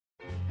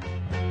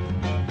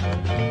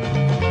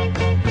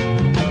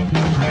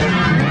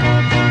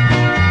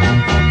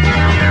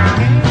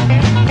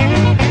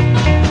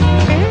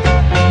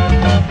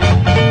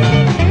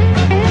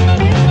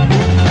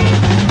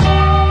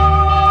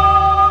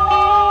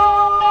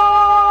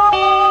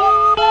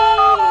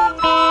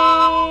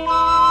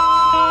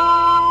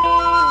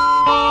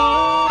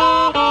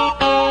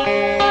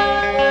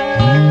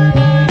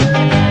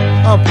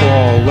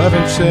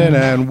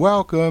and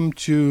welcome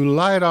to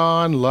Light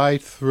On,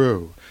 Light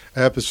Through,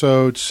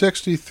 episode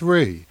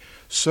 63,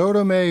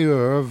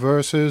 Sotomayor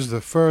versus the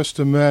First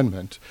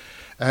Amendment,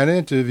 an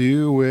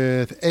interview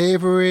with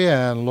Avery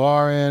and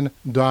Lauren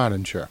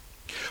Donninger.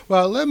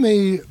 Well, let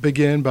me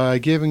begin by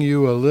giving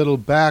you a little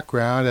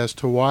background as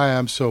to why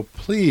I'm so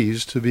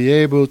pleased to be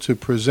able to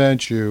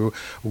present you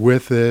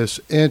with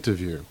this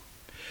interview.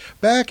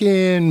 Back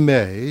in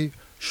May,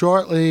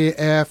 shortly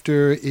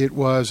after it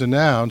was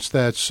announced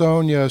that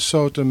Sonia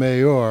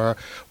Sotomayor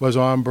was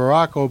on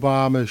Barack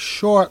Obama's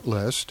short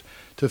list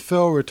to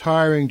fill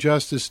retiring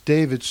Justice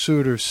David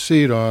Souter's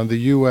seat on the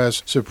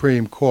U.S.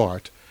 Supreme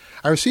Court,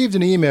 I received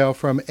an email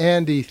from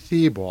Andy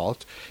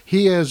Thibault.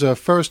 He is a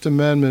First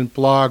Amendment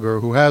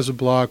blogger who has a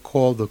blog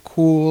called The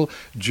Cool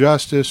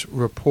Justice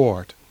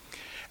Report.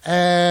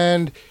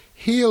 And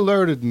he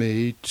alerted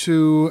me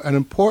to an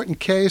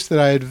important case that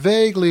I had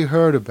vaguely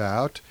heard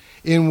about,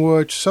 in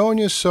which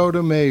Sonia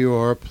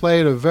Sotomayor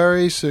played a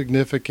very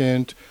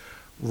significant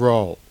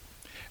role.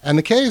 And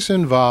the case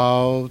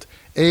involved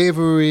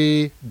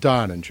Avery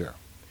Donninger.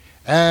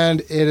 And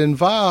it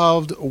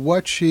involved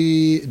what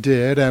she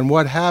did and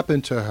what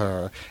happened to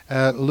her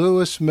at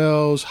Lewis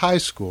Mills High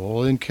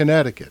School in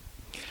Connecticut.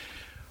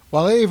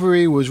 While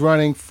Avery was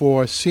running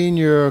for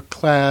senior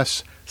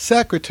class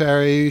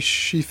secretary,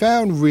 she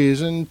found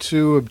reason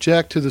to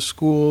object to the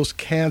school's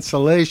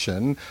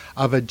cancellation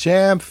of a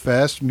Jam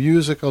Fest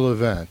musical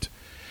event.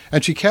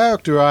 And she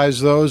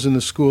characterized those in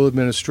the school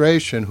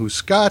administration who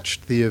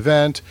scotched the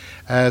event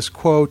as,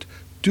 quote,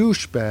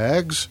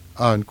 douchebags,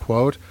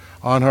 unquote,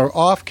 on her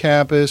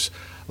off-campus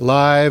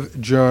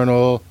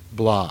LiveJournal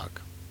blog.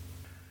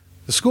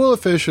 The school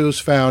officials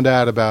found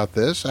out about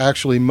this,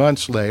 actually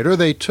months later.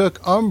 They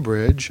took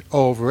umbrage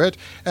over it,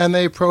 and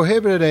they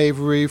prohibited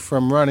Avery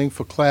from running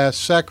for class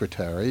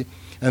secretary,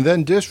 and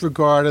then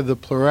disregarded the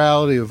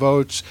plurality of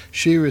votes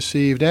she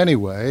received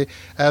anyway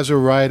as a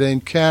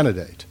write-in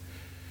candidate.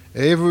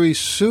 Avery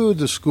sued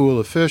the school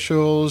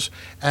officials,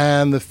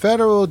 and the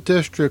federal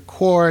district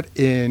court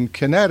in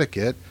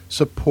Connecticut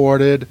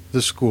supported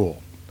the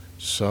school.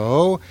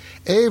 So,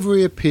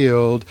 Avery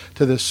appealed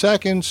to the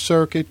Second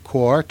Circuit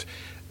Court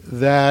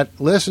that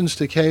listens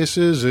to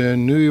cases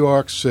in New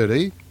York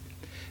City.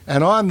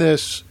 And on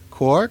this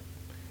court,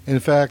 in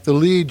fact, the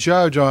lead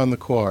judge on the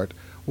court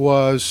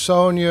was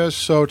Sonia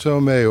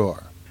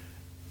Sotomayor.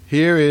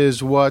 Here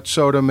is what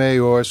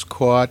Sotomayor's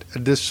court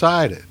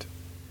decided.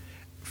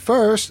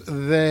 First,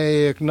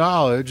 they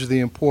acknowledged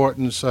the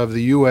importance of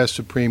the U.S.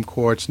 Supreme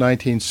Court's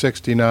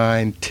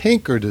 1969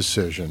 Tinker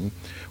decision,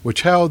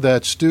 which held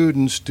that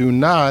students do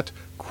not,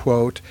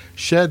 quote,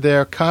 shed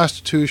their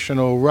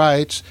constitutional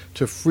rights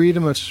to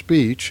freedom of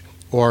speech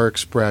or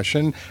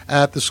expression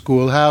at the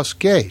schoolhouse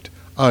gate,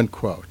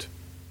 unquote.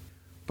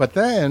 But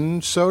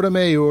then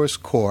Sotomayor's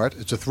court,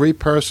 it's a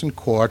three-person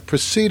court,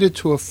 proceeded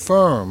to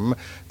affirm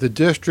the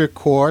district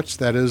court's,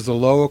 that is, the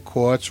lower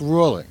court's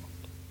ruling.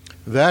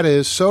 That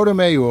is,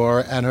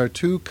 Sotomayor and her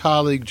two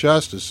colleague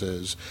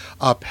justices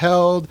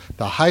upheld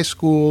the high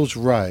school's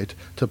right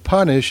to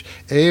punish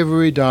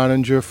Avery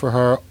Donninger for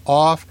her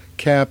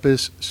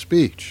off-campus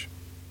speech.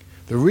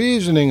 The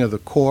reasoning of the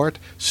court,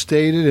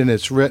 stated in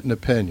its written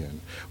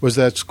opinion, was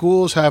that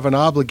schools have an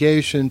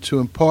obligation to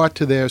impart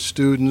to their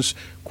students,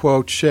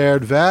 quote,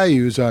 shared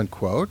values,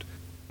 unquote,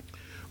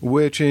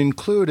 which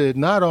included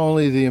not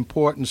only the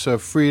importance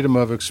of freedom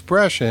of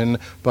expression,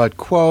 but,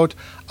 quote,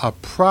 a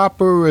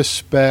proper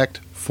respect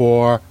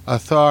for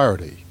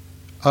authority,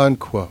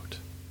 unquote.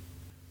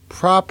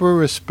 Proper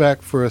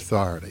respect for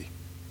authority.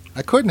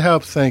 I couldn't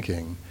help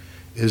thinking,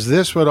 is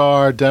this what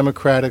our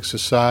democratic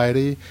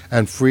society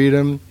and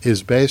freedom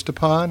is based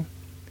upon?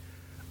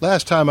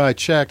 Last time I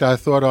checked, I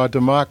thought our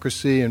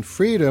democracy and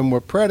freedom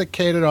were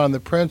predicated on the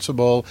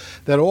principle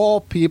that all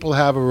people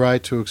have a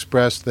right to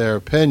express their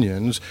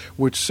opinions,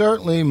 which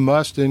certainly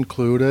must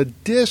include a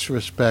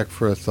disrespect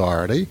for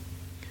authority.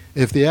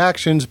 If the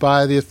actions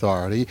by the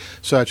authority,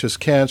 such as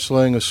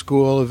canceling a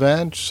school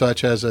event,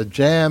 such as a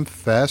Jam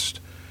Fest,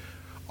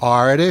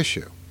 are at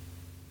issue.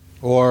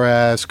 Or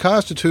as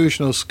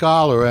constitutional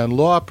scholar and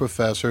law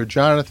professor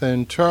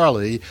Jonathan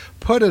Turley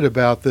put it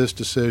about this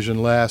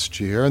decision last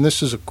year, and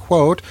this is a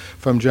quote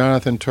from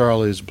Jonathan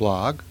Turley's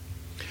blog,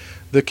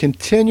 the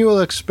continual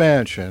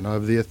expansion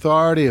of the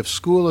authority of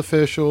school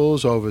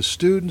officials over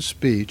student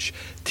speech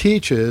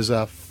teaches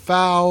a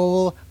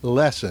foul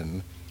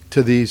lesson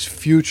to these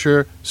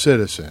future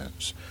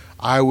citizens.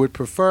 I would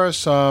prefer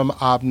some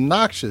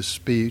obnoxious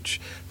speech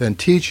than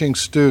teaching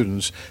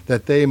students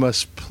that they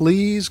must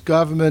please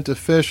government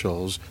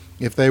officials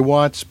if they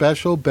want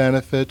special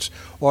benefits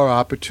or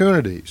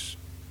opportunities.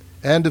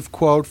 End of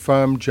quote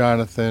from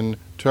Jonathan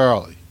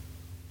Turley.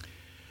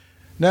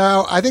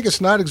 Now, I think it's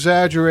not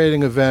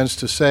exaggerating events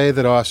to say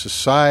that our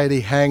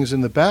society hangs in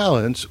the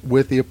balance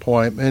with the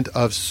appointment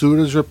of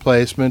Souter's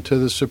replacement to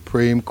the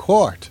Supreme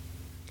Court.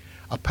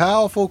 A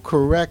powerful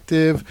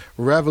corrective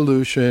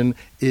revolution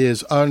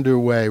is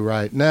underway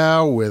right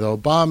now with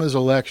Obama's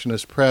election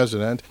as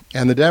president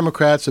and the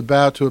Democrats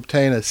about to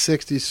obtain a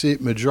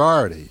 60-seat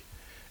majority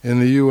in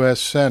the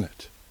U.S.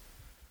 Senate.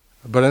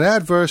 But an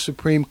adverse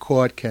Supreme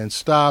Court can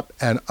stop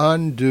and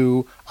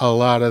undo a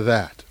lot of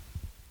that.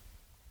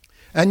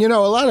 And, a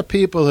lot of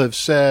people have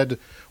said,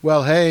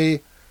 well,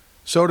 hey,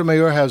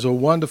 Sotomayor has a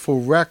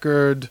wonderful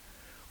record.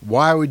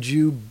 Why would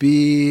you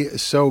be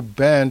so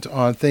bent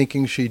on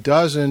thinking she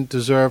doesn't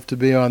deserve to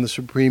be on the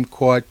Supreme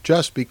Court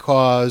just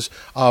because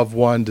of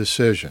one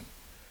decision?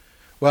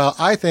 Well,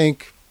 I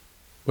think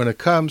when it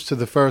comes to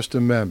the First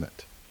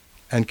Amendment,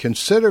 and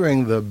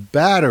considering the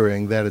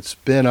battering that it's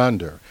been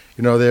under,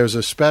 there's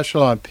a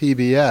special on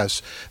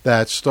PBS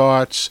that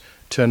starts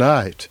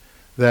tonight,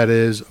 that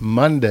is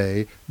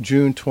Monday,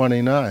 June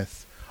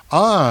 29th,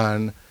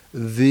 on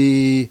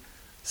the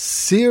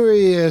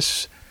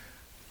serious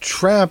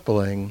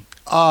trampling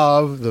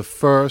of the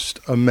First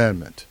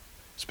Amendment.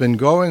 It's been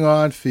going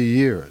on for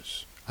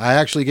years. I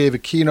actually gave a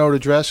keynote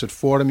address at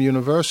Fordham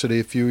University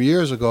a few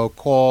years ago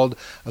called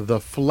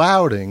The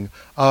Flouting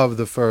of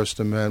the First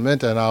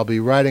Amendment, and I'll be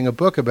writing a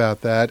book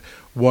about that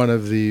one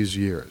of these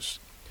years.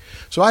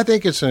 So I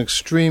think it's an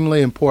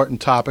extremely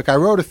important topic. I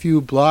wrote a few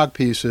blog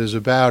pieces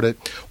about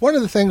it. One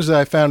of the things that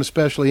I found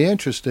especially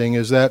interesting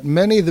is that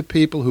many of the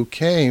people who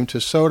came to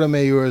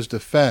Sotomayor's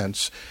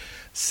defense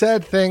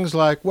said things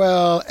like,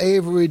 well,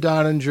 Avery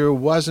Donninger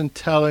wasn't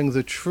telling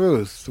the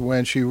truth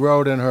when she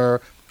wrote in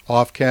her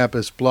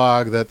off-campus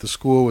blog that the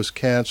school was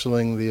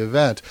canceling the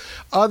event.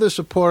 Other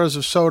supporters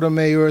of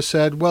Sotomayor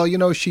said,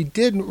 well, she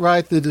didn't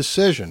write the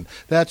decision.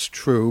 That's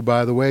true,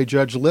 by the way,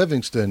 Judge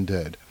Livingston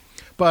did.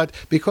 But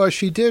because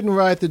she didn't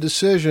write the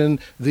decision,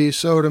 the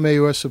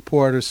Sotomayor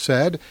supporters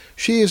said,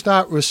 she is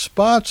not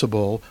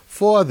responsible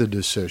for the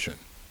decision.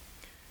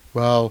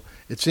 Well,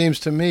 it seems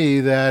to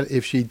me that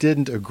if she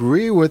didn't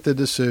agree with the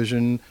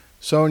decision,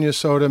 Sonia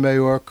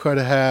Sotomayor could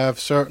have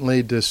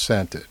certainly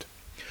dissented.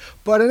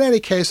 But in any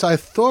case, I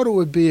thought it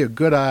would be a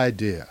good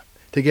idea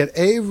to get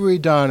Avery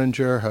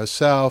Donninger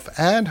herself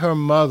and her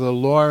mother,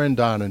 Lauren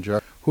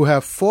Donninger, who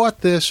have fought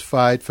this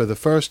fight for the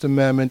First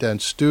Amendment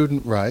and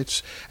student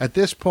rights, at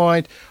this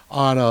point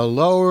on a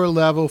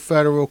lower-level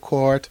federal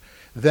court,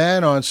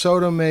 then on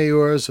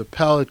Sotomayor's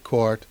appellate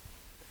court.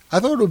 I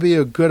thought it would be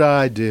a good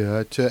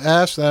idea to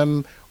ask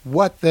them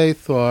what they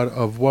thought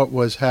of what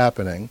was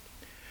happening.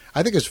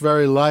 I think it's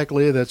very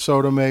likely that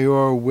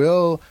Sotomayor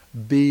will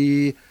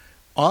be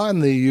on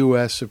the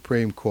U.S.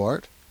 Supreme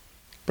Court,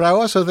 but I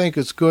also think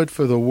it's good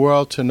for the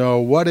world to know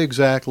what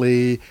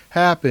exactly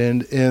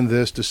happened in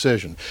this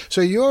decision.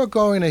 So you're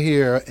going to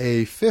hear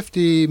a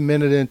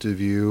 50-minute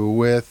interview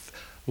with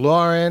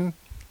Lauren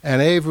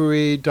and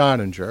Avery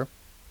Donninger,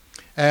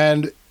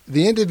 and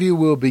the interview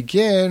will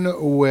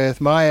begin with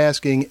my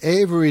asking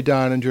Avery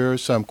Donninger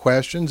some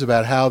questions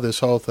about how this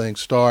whole thing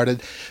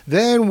started.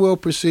 Then we'll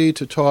proceed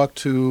to talk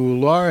to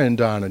Lauren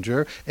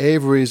Donninger,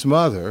 Avery's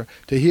mother,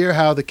 to hear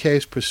how the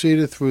case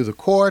proceeded through the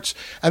courts.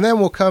 And then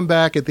we'll come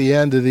back at the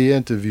end of the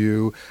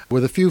interview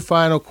with a few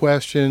final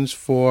questions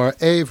for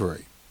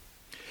Avery.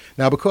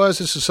 Now, because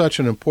this is such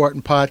an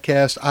important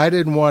podcast, I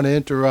didn't want to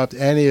interrupt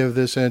any of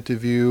this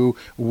interview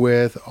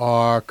with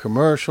our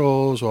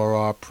commercials or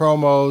our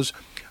promos,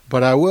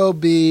 but I will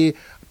be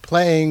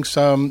playing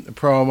some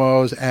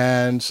promos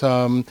and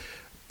some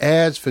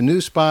ads for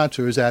new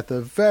sponsors at the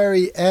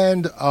very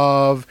end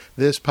of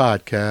this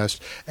podcast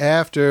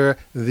after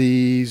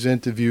these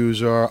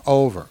interviews are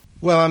over.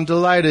 Well, I'm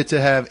delighted to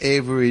have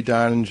Avery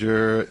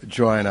Donninger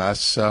join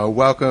us.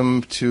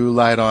 Welcome to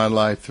Light On,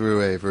 Light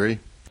Through, Avery.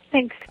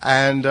 Thanks.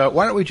 And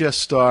why don't we just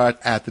start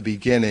at the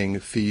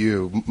beginning for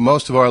you?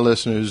 Most of our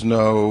listeners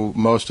know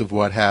most of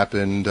what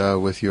happened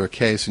with your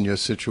case and your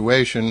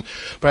situation,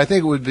 but I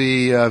think it would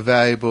be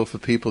valuable for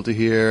people to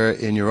hear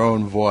in your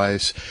own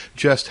voice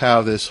just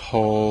how this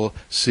whole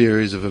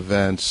series of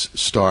events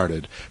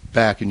started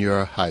back in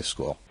your high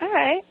school. All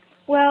right.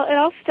 Well, it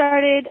all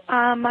started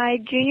my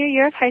junior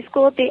year of high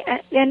school at the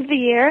end of the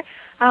year.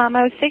 I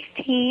was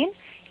 16,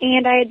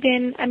 and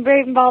I'm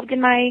very involved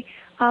in my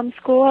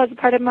school as a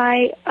part of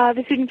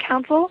the student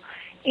council,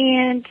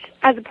 and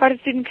as a part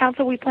of student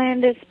council, we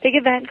planned this big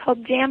event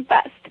called Jam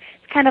Fest.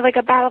 It's kind of like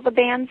a Battle of the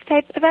Bands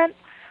type event.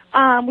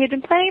 We had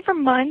been planning for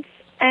months,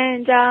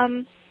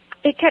 and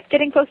it kept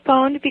getting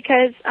postponed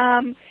because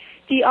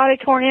the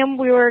auditorium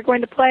we were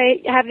going to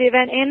have the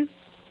event in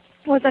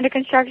was under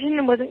construction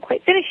and wasn't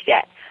quite finished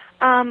yet.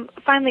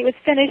 Finally, it was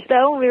finished,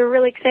 though, and we were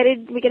really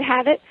excited we could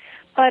have it.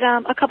 But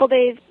a couple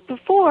days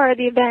before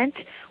the event,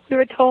 we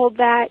were told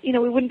that, we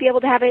wouldn't be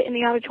able to have it in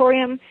the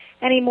auditorium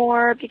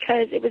anymore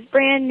because it was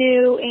brand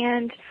new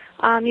and,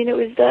 it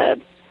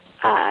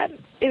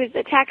was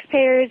the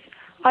taxpayers'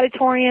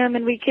 auditorium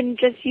and we can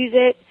just use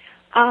it,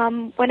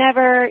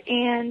 whenever.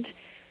 And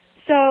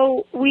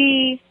so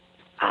we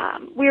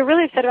were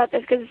really upset about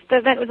this because the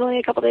event was only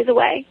a couple days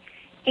away.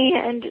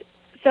 And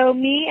so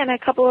me and a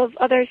couple of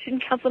other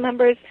student council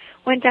members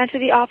went down to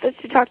the office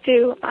to talk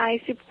to my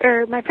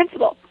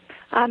principal,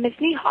 Ms.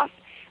 Niehoff.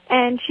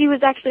 And she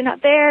was actually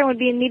not there and would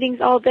be in meetings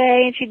all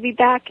day, and she'd be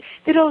back.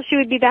 She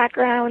would be back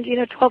around,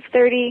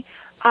 12:30,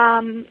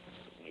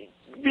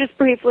 just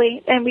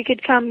briefly, and we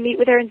could come meet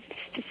with her and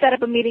to set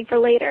up a meeting for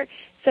later.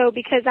 So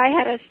because I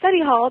had a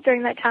study hall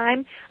during that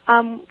time,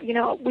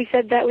 we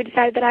decided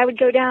that I would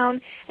go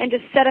down and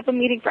just set up a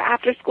meeting for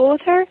after school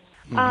with her.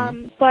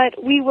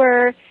 But we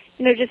were,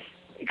 just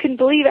couldn't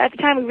believe it at the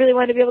time. We really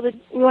wanted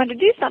we wanted to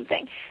do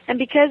something. And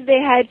because they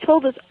had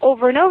told us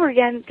over and over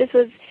again, this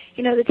was,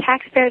 the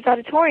taxpayers'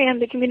 auditorium,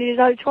 the community's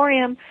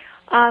auditorium,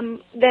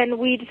 then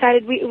we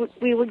decided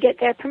we would get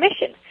their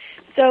permission.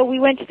 So we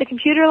went to the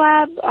computer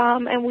lab,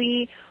 and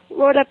we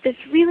wrote up this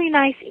really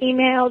nice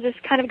email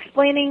just kind of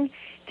explaining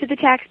to the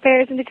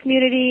taxpayers in the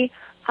community,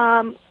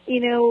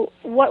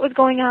 what was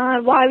going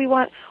on, why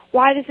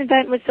this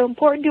event was so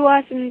important to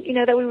us, and,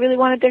 that we really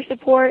wanted their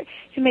support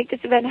to make this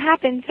event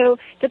happen. So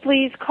to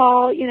please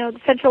call, the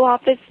central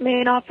office,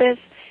 main office,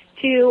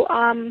 to,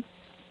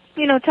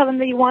 tell them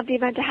that you want the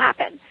event to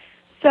happen.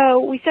 So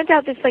we sent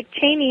out this,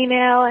 chain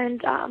email,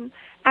 and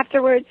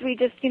afterwards we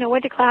just,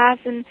 went to class,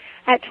 and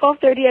at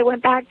 12:30 I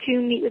went back to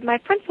meet with my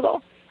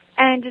principal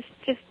and just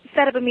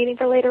set up a meeting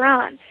for later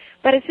on.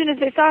 But as soon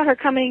as I saw her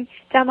coming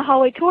down the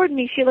hallway toward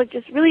me, she looked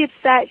just really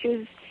upset. She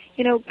was,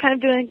 kind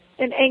of doing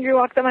an angry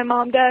walk that my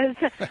mom does,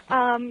 just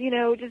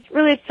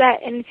really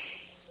upset, and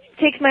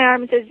takes my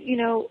arm and says,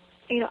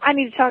 I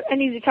need to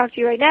talk to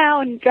you right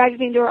now, and drags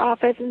me into her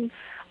office, and,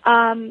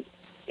 I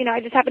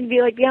just happened to be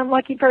the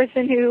unlucky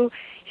person who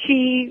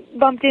she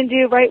bumped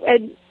into right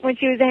when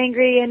she was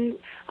angry, and,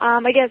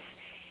 I guess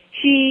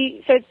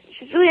she's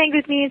really angry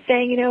with me and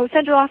saying,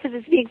 central office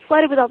is being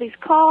flooded with all these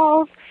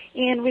calls,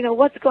 and we know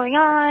what's going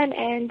on,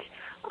 and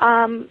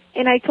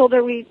I told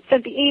her we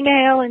sent the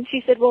email, and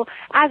she said, well,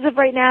 as of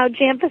right now,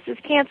 JAMFest is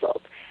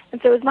canceled. And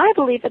so it was my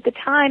belief at the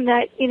time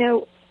that,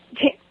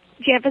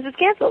 JAMFest is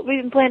canceled.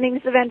 We've been planning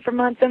this event for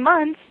months and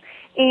months,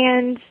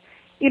 and,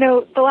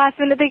 the last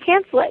minute they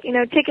cancel it.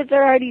 Tickets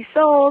are already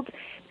sold,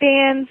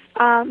 bands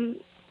are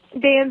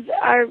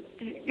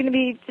going to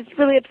be just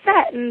really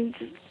upset, and,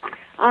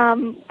 I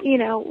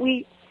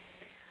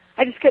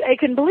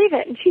couldn't believe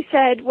it. And she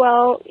said,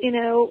 well,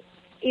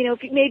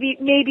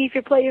 if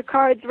you play your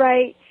cards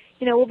right,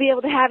 we'll be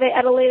able to have it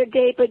at a later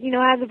date, but,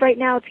 as of right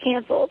now, it's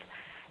canceled.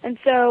 And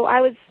so I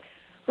was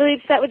really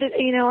upset with it.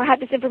 I had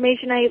this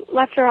information. I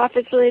left her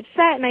office really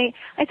upset, and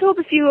I told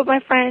a few of my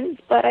friends,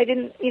 but I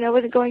didn't,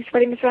 wasn't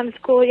spreading this around the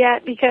school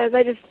yet because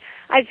I just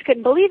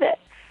couldn't believe it.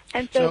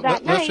 And so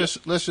that night,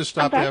 let's just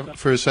stop there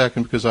for a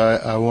second, because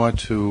I want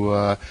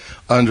to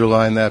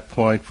underline that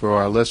point for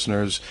our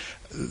listeners,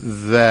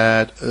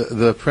 that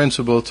the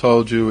principal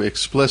told you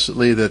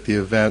explicitly that the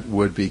event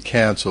would be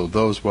canceled.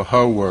 Those were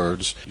her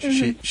words.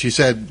 She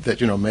said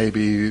that,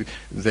 maybe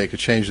they could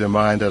change their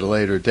mind at a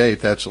later date.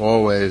 That's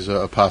always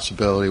a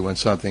possibility when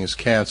something is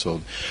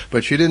canceled.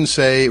 But she didn't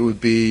say it would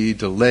be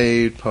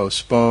delayed,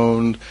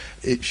 postponed.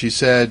 She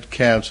said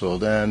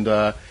canceled. And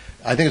I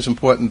think it's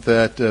important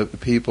that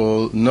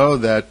people know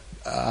that,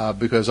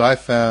 because I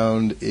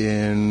found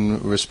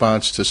in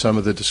response to some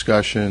of the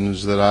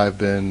discussions that I've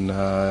been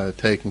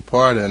taking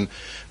part in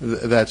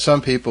that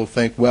some people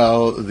think,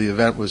 well, the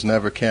event was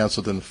never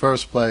canceled in the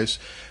first place.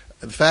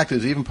 The fact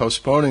is, even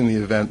postponing the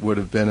event would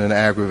have been an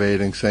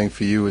aggravating thing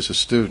for you as a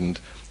student.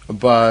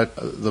 But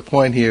the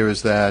point here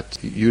is that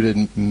you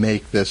didn't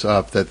make this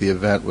up, that the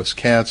event was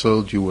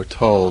canceled. You were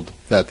told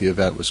that the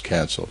event was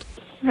canceled.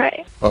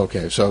 Right.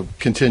 Okay, so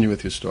continue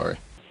with your story.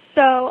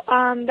 So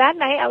that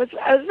night I was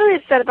really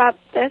upset about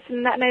this,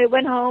 and that night I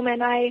went home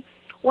and I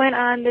went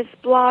on this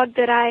blog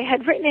that I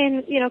had written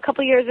in, a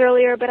couple years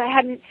earlier, but I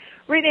hadn't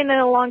written in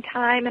a long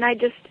time, and I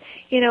just,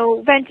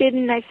 vented,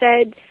 and I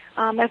said,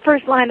 the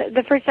first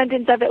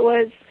sentence of it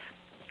was,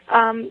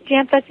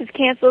 JAMFest is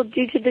canceled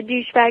due to the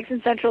douchebags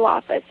in central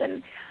office,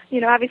 and,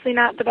 obviously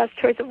not the best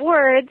choice of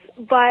words,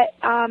 but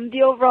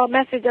the overall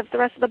message of the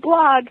rest of the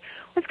blog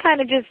was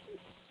kind of just,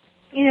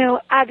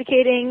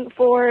 advocating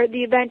for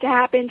the event to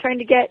happen, trying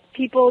to get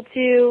people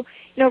to,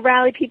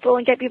 rally people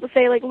and get people to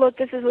say, look,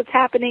 this is what's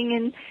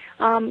happening,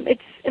 and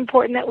it's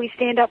important that we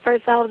stand up for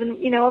ourselves, and,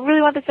 I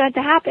really want this event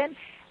to happen.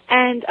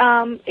 And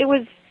it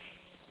was,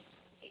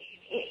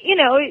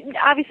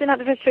 obviously not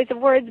the best choice of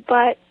words,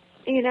 but,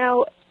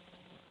 it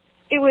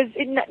was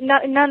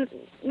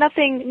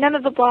none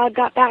of the blog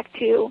got back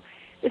to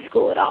the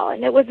school at all,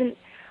 and it wasn't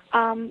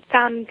found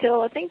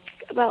until I think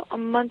about a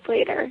month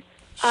later.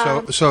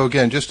 So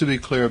again, just to be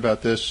clear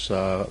about this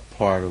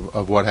part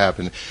of what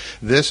happened,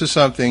 this is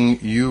something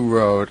you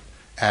wrote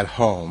at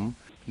home,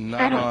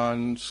 not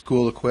on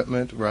school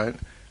equipment, right?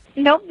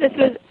 Nope, this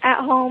was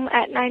at home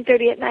at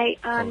 9:30 at night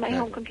on my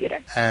home computer.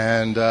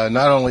 And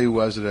not only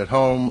was it at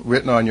home,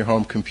 written on your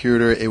home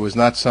computer, it was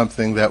not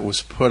something that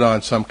was put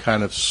on some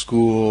kind of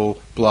school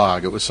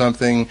blog. It was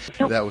something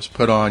that was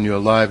put on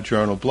your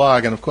LiveJournal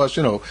blog. And, of course,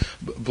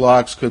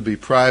 blogs could be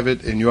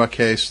private. In your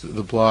case,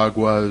 the blog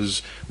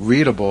was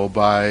readable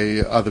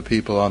by other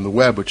people on the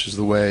web, which is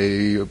the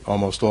way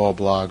almost all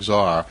blogs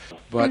are.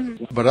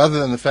 But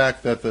other than the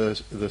fact that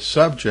the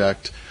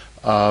subject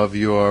of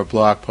your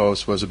blog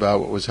post was about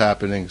what was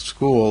happening at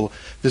school.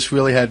 This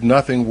really had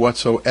nothing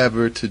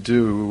whatsoever to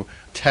do,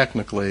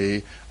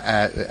 technically,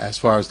 as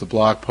far as the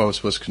blog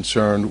post was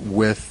concerned,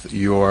 with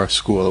your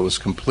school. It was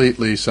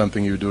completely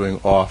something you were doing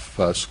off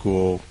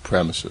school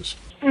premises.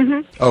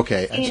 Mm-hmm.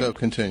 Okay, and so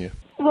continue.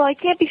 Well, I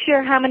can't be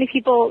sure how many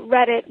people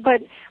read it,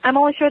 but I'm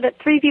only sure that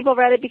 3 people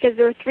read it because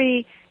there were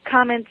 3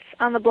 comments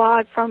on the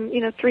blog from,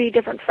 3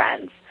 different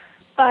friends.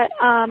 But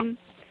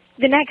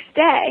the next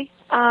day,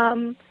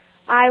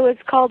 I was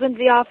called into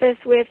the office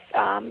with,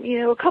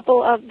 a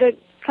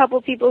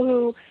couple people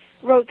who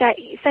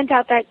sent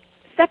out that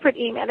separate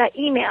email, that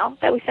email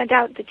that we sent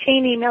out, the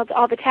chain email to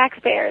all the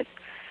taxpayers.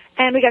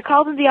 And we got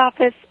called into the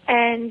office,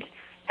 and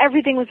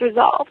everything was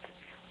resolved.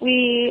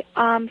 We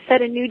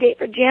set a new date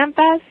for Jam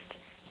Fest,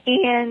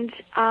 and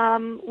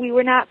we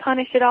were not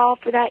punished at all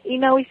for that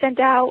email we sent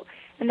out,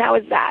 and that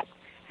was that.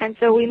 And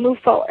so we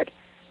moved forward.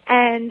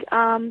 And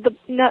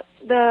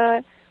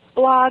the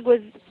blog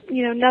was,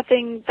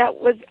 nothing that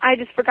was, I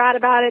just forgot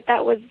about it.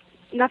 That was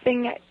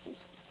nothing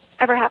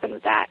ever happened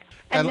with that.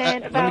 And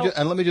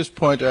let me just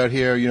point out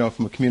here,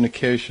 from a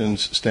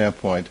communications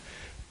standpoint,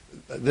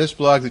 this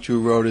blog that you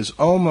wrote is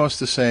almost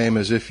the same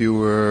as if you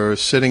were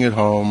sitting at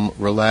home,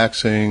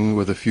 relaxing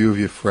with a few of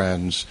your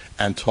friends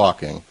and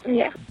talking.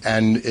 Yeah.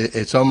 And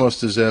it's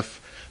almost as if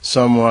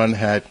someone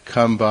had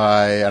come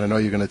by, and I know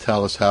you're going to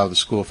tell us how the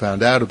school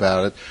found out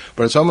about it,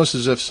 but it's almost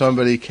as if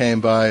somebody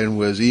came by and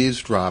was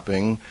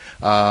eavesdropping,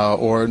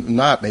 or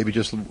not, maybe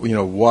just,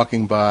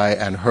 walking by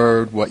and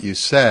heard what you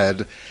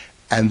said,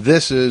 and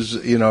this is,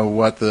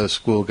 what the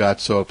school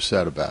got so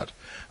upset about.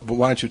 But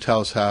why don't you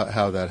tell us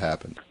how that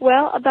happened?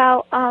 Well,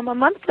 about a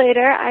month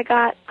later, I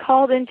got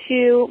called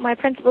into my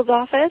principal's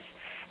office,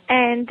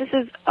 and this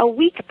is a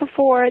week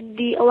before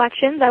the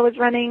elections. I was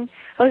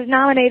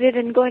nominated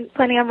and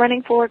planning on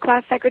running for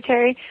class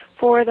secretary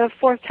for the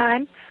 4th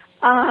time.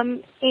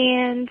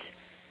 And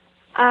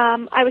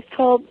I was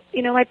told,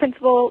 my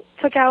principal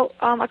took out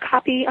a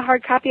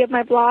hard copy of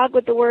my blog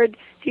with the word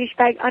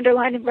douchebag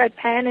underlined in red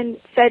pen and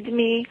said to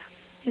me,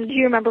 do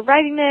you remember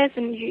writing this?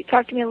 And she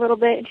talked to me a little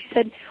bit, and she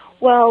said,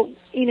 well,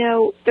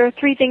 there are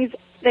 3 things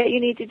that you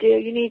need to do.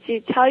 You need to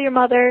tell your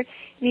mother,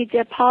 you need to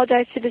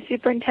apologize to the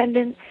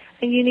superintendent,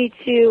 and you need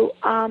to,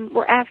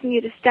 we're asking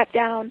you to step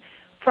down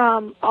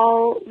from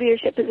all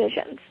leadership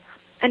positions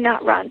and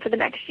not run for the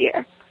next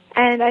year.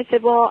 And I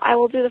said, well, I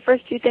will do the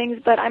first 2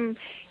 things, but I'm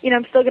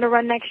still going to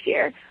run next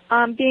year.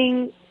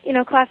 Being,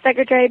 class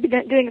secretary, I've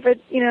been doing it for,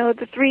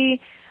 the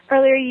 3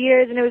 earlier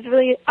years, and it was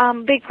really a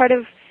big part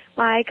of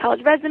my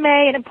college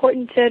resume and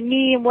important to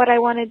me and what I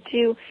wanted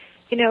to,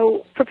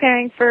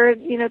 preparing for,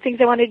 things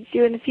I wanted to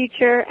do in the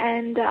future.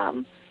 And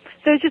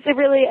so it's just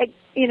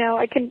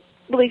I couldn't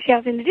believe she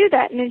asked me to do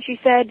that. And then she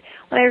said,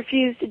 when I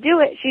refused to do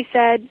it, she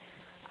said,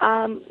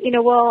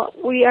 well,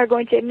 we are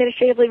going to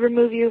administratively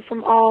remove you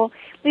from all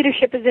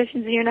leadership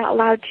positions, and you're not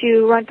allowed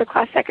to run for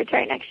class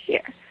secretary next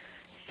year.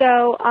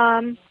 So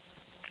I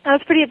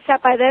was pretty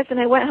upset by this, and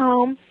I went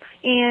home,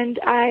 and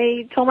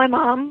I told my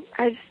mom,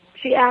 as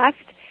she asked,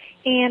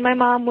 and my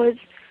mom was,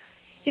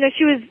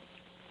 she was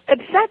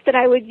upset that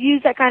I would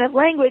use that kind of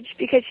language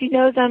because she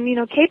knows I'm,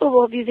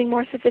 capable of using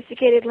more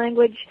sophisticated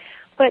language.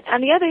 But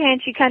on the other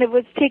hand, she kind of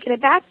was taken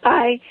aback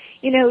by,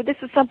 this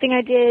was something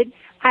I did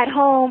at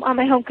home on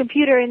my home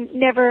computer and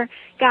never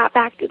got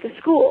back to the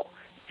school.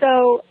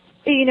 So,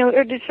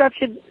 or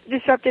disrupted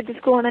the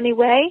school in any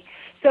way.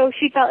 So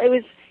she felt it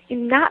was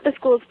not the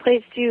school's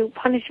place to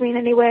punish me in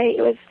any way.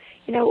 It was,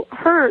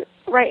 her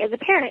right as a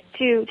parent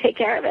to take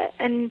care of it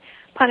and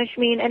punish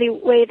me in any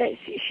way that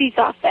she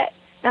saw fit,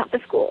 not the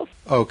schools.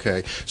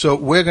 Okay. So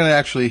we're going to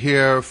actually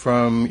hear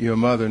from your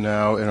mother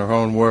now in her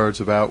own words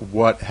about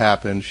what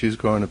happened. She's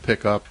going to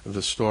pick up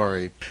the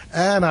story.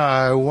 And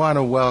I want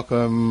to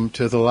welcome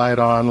to the Light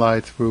On,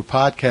 Light Through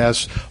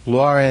podcast,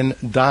 Lauren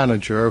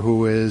Doninger,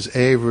 who is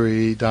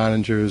Avery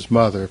Doninger's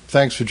mother.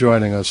 Thanks for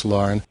joining us,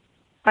 Lauren.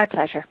 My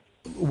pleasure.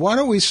 Why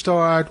don't we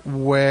start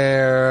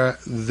where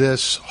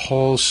this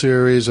whole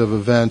series of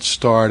events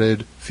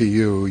started for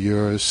you?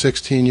 Your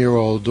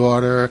 16-year-old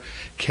daughter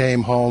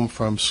came home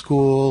from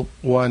school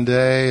one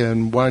day,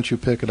 and why don't you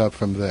pick it up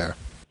from there?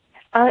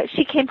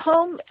 She came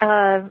home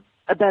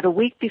about a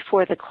week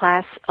before the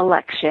class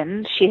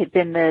election. She had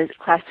been the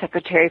class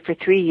secretary for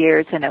 3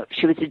 years, and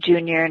she was a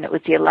junior, and it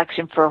was the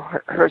election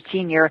for her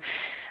senior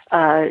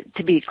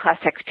to be class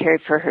secretary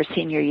for her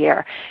senior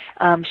year.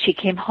 She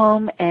came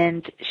home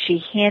and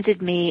she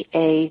handed me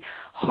a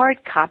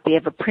hard copy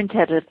of a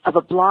printout of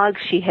a blog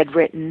she had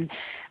written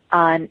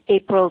on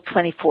April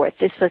 24th.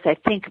 This was, I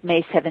think,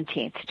 May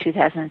 17th,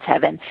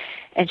 2007.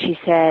 And she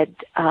said,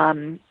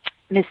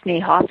 Miss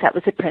Niehoff, that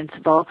was the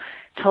principal,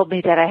 told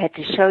me that I had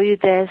to show you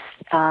this,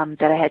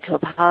 that I had to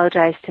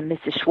apologize to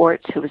Mrs.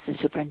 Schwartz, who was the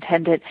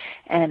superintendent,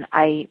 and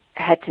I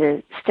had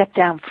to step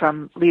down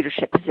from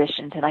leadership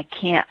positions, and I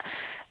can't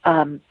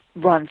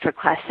run for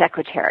class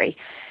secretary.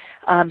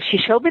 She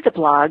showed me the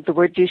blog. The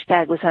word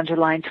douchebag was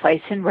underlined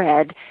twice in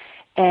red,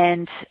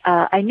 and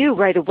I knew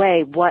right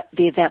away what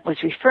the event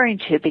was referring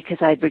to because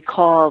I'd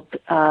recalled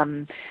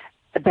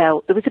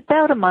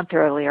about a month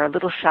earlier, a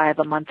little shy of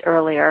a month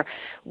earlier,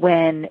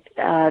 when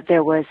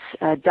there was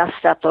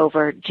dust up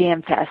over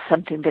Jam Fest,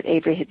 something that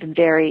Avery had been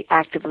very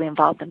actively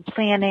involved in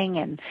planning,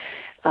 and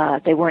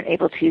they weren't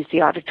able to use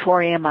the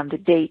auditorium on the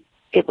date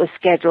it was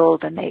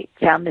scheduled, and they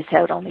found this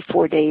out only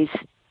 4 days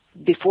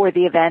before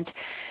the event.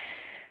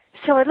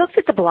 So I looked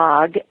at the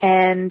blog,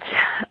 and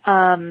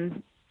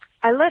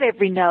I let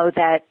Avery know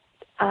that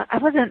I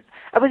wasn't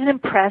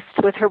impressed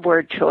with her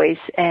word choice,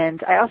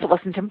 and I also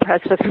wasn't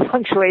impressed with her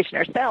punctuation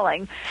or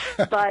spelling.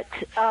 But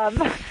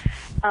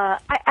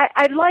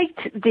I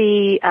liked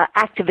the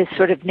activist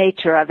sort of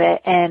nature of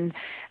it, and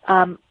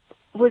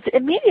was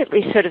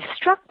immediately sort of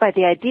struck by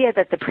the idea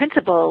that the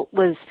principal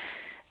was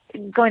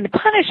going to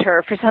punish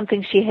her for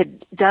something she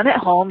had done at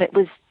home. It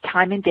was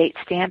time and date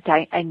stamped.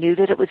 I knew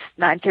that it was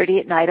 9:30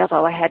 at night,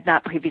 although I had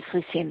not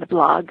previously seen the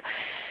blog.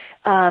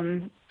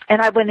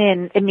 And I went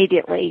in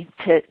immediately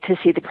to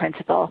see the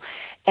principal,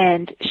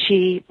 and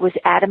she was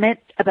adamant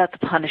about the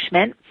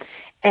punishment.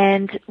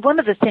 And one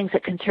of the things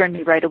that concerned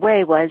me right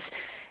away was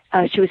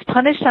she was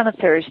punished on a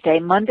Thursday.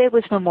 Monday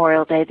was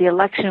Memorial Day. The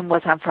election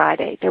was on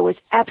Friday. There was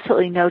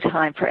absolutely no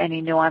time for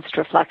any nuanced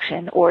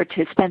reflection or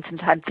to spend some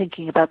time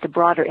thinking about the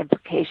broader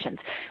implications,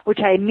 which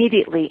I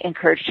immediately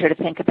encouraged her to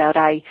think about.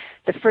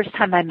 The first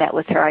time I met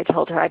with her, I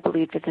told her I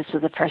believed that this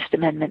was a First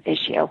Amendment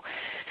issue.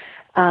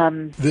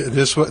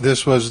 This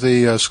was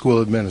the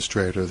school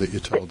administrator that you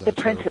told the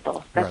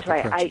principal. That's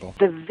right. The principal.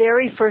 The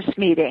very first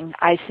meeting,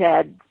 I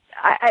said,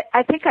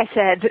 I think I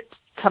said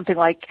something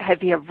like,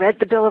 "Have you read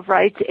the Bill of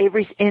Rights?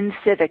 Avery's in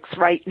civics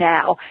right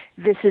now.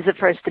 This is a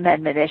First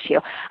Amendment issue."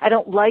 I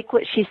don't like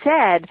what she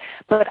said,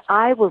 but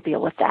I will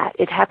deal with that.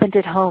 It happened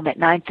at home at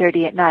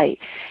 9:30 at night,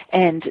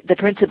 and the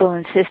principal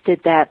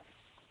insisted that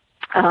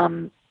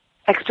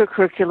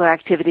extracurricular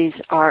activities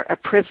are a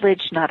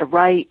privilege, not a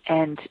right,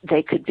 and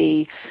they could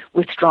be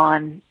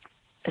withdrawn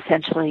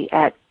essentially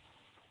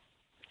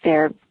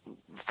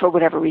for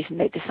whatever reason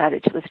they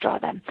decided to withdraw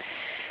them.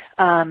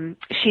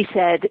 She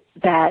said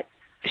that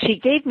she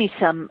gave me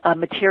some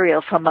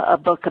material from a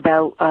book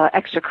about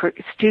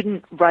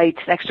student rights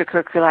and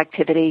extracurricular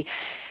activity,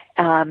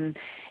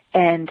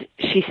 and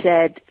she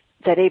said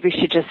that Avery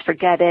should just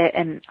forget it,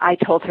 and I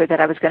told her that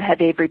I was going to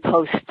have Avery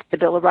post the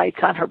Bill of Rights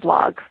on her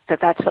blog,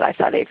 that's what I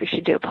thought Avery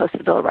should do, post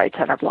the Bill of Rights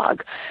on her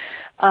blog.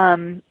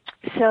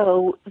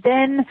 So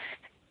then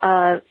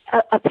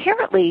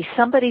apparently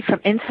somebody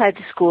from inside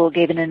the school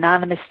gave an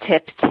anonymous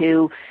tip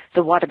to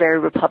the Waterbury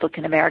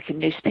Republican American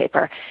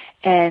newspaper,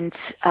 and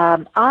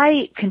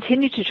I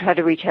continued to try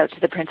to reach out to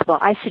the principal.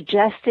 I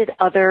suggested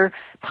other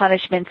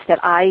punishments that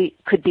I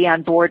could be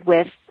on board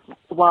with,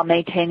 while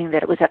maintaining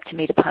that it was up to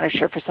me to punish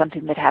her for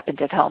something that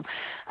happened at home.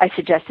 I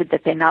suggested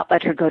that they not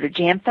let her go to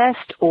Jam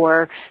Fest,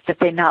 or that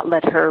they not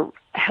let her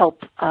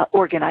help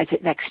organize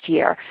it next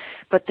year,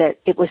 but that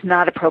it was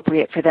not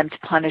appropriate for them to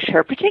punish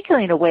her,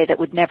 particularly in a way that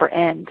would never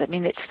end. I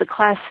mean, it's the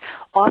class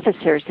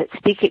officers that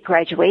speak at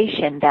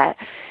graduation that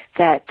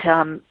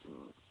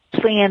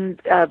plan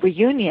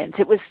reunions.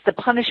 It was the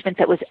punishment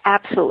that was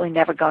absolutely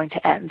never going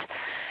to end.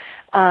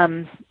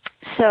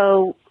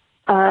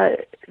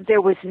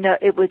 There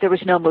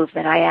was no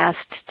movement. I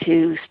asked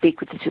to speak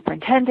with the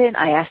superintendent.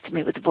 I asked to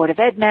meet with the Board of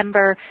Ed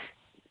member,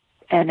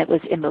 and it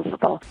was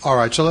immovable. All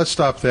right, so let's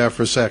stop there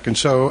for a second.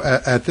 So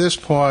at this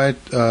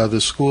point, the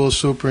school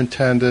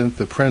superintendent,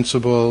 the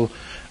principal,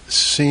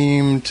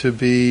 seem to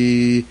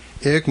be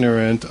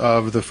ignorant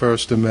of the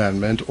First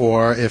Amendment,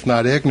 or if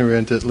not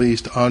ignorant, at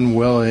least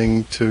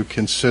unwilling to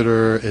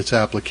consider its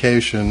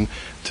application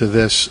to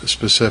this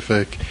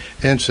specific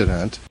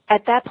incident.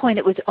 At that point,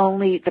 it was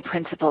only the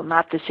principal,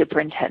 not the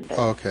superintendent.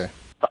 Okay.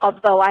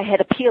 Although I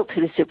had appealed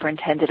to the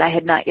superintendent, I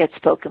had not yet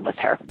spoken with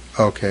her.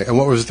 Okay. And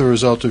what was the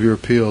result of your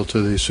appeal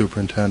to the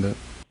superintendent?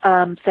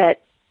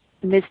 That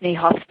Ms.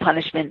 Niehoff's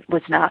punishment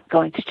was not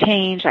going to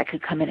change. I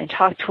could come in and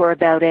talk to her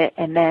about it.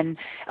 And then,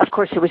 of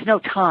course, there was no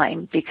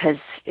time because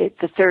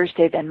the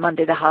Thursday, then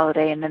Monday, the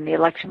holiday, and then the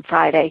election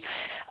Friday.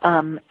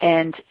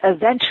 And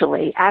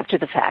eventually, after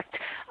the fact,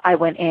 I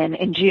went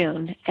in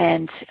June,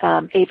 and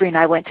Avery and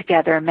I went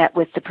together and met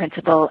with the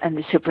principal and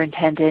the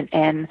superintendent,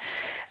 and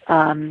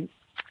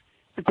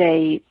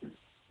they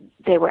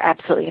were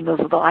absolutely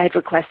immovable. I had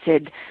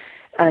requested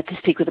to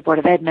speak with the Board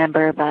of Ed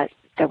member, but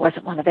there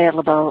wasn't one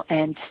available,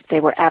 and they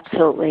were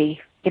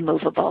absolutely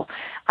immovable.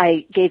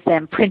 I gave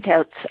them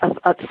printouts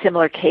of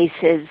similar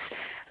cases,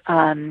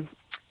 and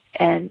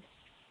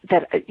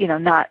that,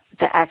 not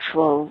the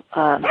actual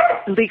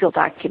legal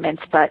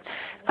documents, but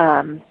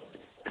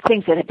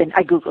things that had been,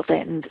 I Googled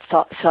it and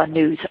saw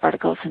news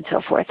articles and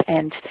so forth,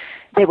 and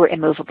they were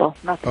immovable.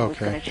 Nothing was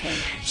going to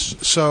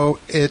change. So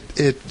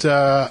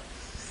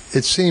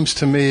it seems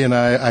to me, and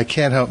I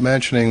can't help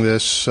mentioning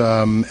this,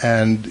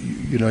 and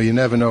you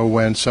never know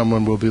when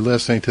someone will be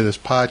listening to this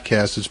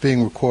podcast. It's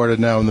being recorded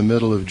now in the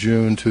middle of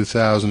June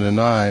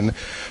 2009,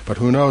 but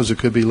who knows, it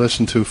could be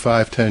listened to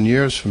 5-10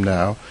 years from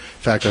now.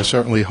 In fact, I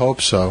certainly hope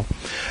so.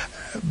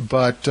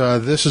 But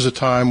this is a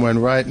time when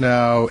right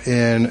now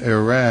in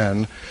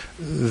Iran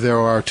there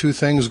are two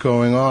things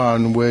going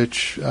on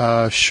which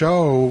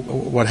show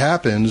what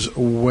happens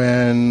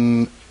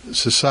when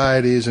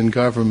societies and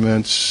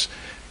governments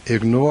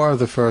ignore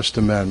the First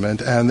Amendment,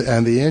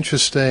 and the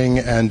interesting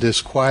and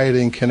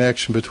disquieting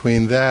connection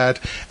between that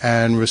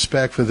and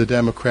respect for the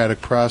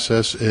democratic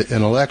process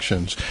in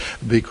elections.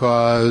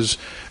 Because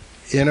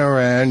in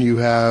Iran you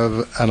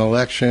have an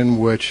election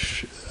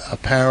which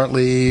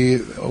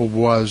apparently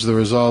was the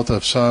result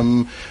of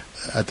some,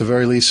 at the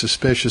very least,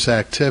 suspicious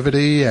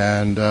activity,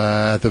 and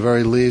at the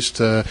very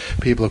least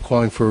people are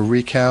calling for a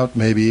recount,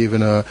 maybe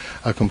even a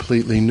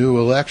completely new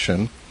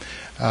election.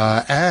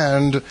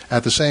 And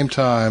at the same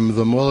time,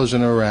 the mullahs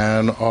in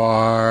Iran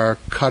are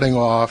cutting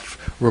off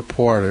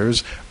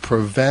reporters,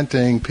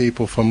 preventing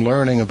people from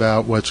learning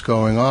about what's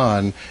going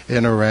on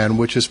in Iran,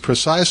 which is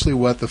precisely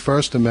what the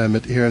First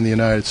Amendment here in the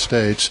United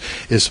States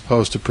is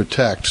supposed to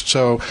protect.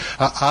 So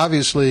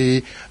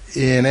obviously,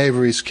 in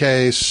Avery's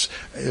case,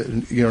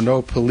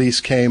 no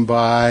police came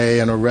by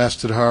and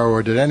arrested her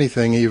or did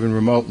anything even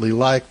remotely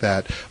like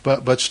that.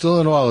 But still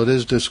in all, it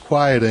is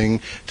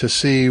disquieting to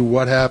see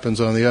what happens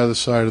on the other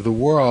side of the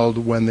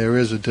world when there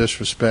is a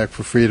disrespect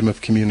for freedom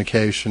of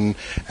communication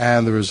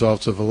and the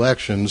results of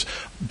elections,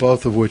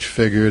 both of which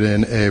figured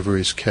in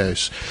Avery's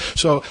case.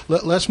 So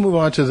let's move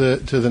on to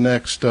the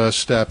next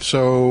step.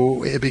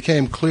 So it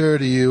became clear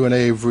to you and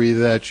Avery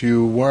that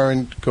you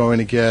weren't going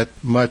to get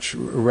much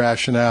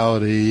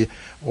rationality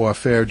or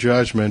fair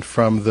judgment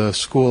from the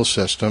school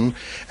system.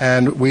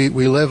 And we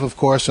live, of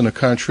course, in a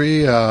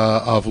country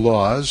of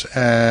laws,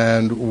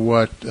 and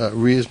what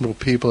reasonable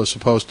people are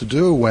supposed to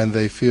do when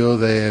they feel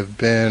they have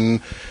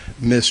been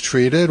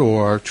mistreated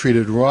or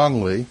treated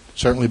wrongly,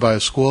 certainly by a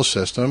school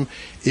system,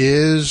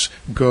 is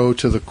go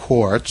to the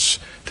courts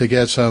to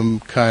get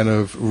some kind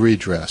of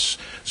redress.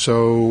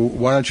 So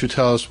why don't you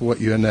tell us what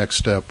your next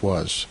step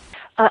was?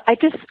 I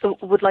just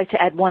would like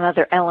to add one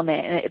other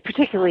element,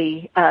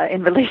 particularly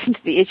in relation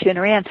to the issue in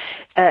Iran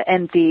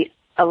and the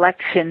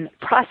election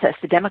process,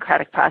 the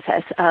democratic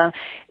process.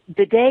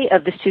 The day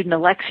of the student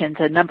elections,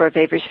 a number of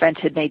Avery's friends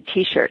had made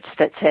T-shirts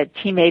that said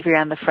Team Avery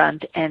on the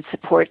front and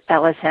support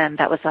LSM,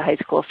 that was the high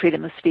school,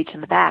 freedom of speech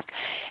in the back.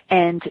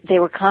 And they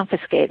were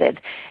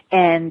confiscated.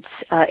 And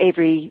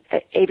Avery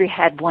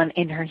had one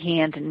in her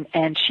hand,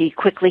 and she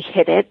quickly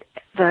hid it.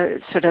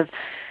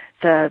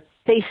 The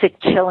basic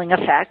chilling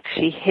effect.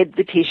 She hid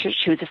the T-shirt.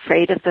 She was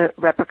afraid of the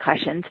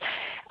repercussions.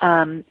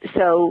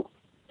 So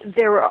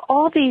there were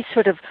all these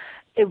sort of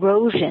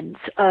erosions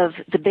of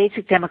the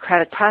basic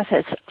democratic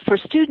process for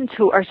students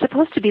who are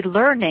supposed to be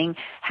learning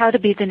how to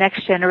be the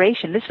next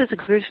generation. This was a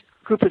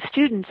group of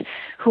students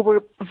who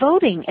were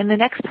voting in the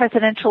next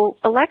presidential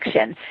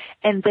election,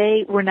 and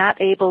they were not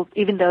able,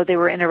 even though they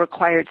were in a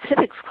required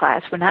civics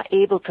class, were not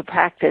able to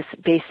practice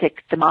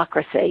basic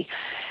democracy.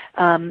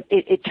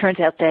 It turns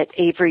out that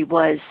Avery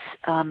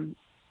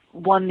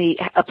won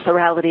a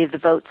plurality of the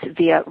votes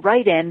via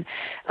write-in,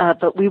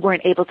 but we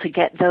weren't able to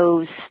get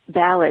those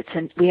ballots,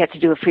 and we had to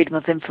do a Freedom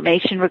of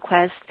Information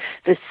request.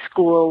 The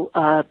school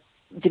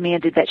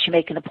demanded that she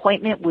make an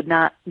appointment, would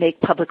not make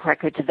public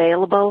records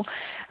available.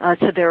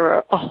 So there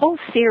are a whole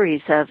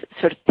series of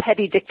sort of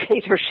petty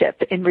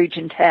dictatorship in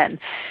Region 10.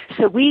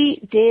 So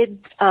we did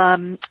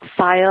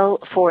file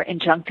for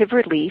injunctive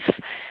relief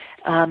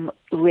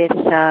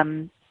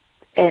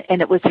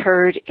and it was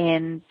heard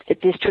in a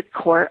district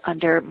court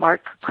under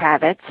Mark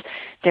Kravitz.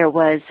 There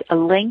was a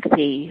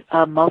lengthy,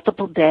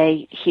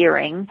 multiple-day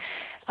hearing.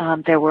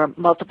 There were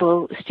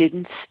multiple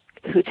students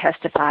who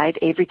testified.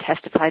 Avery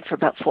testified for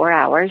about 4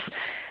 hours.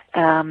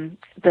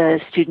 The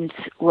students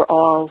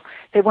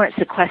they weren't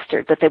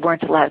sequestered, but they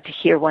weren't allowed to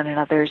hear one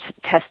another's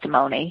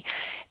testimony.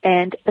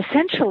 And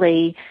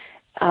essentially,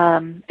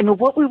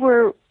 what we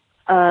were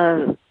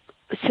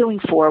suing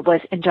for was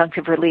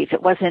injunctive relief.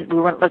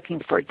 We weren't looking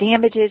for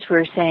damages. We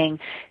were saying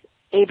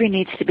Avery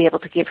needs to be able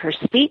to give her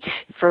speech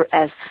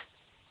as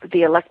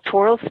the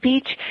electoral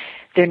speech.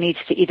 There needs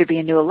to either be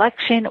a new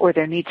election or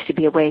there needs to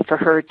be a way for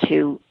her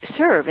to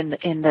serve in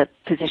the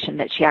position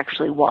that she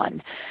actually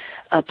won,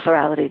 a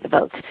plurality of the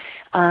votes.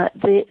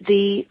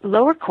 The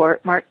lower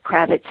court, Mark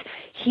Kravitz,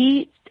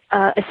 he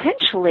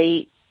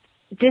essentially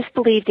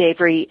disbelieved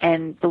Avery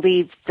and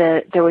believed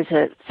that there was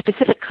a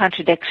specific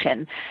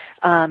contradiction.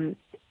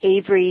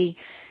 Avery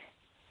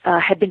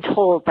had been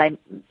told by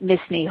Ms.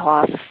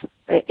 Niehoff,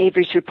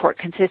 Avery's report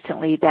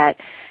consistently, that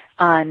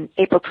on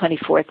April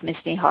 24th, Ms.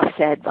 Niehoff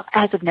said, well,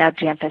 as of now,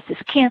 JamFest is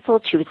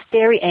canceled. She was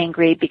very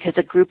angry because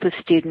a group of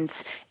students,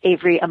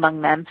 Avery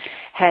among them,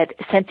 had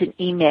sent an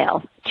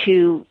email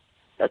to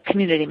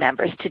community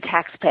members, to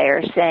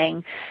taxpayers,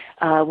 saying,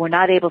 we're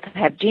not able to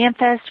have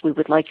JamFest. We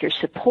would like your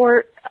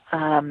support.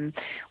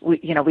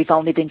 We've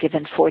only been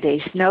given 4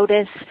 days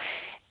notice.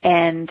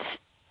 And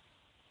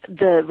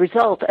the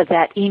result of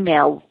that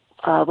email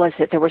was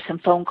that there were some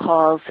phone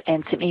calls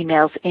and some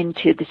emails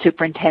into the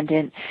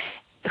superintendent,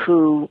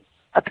 who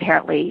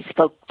apparently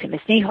spoke to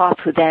Ms. Niehoff,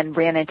 who then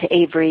ran into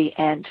Avery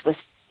and was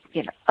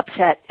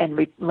upset and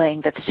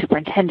relaying that the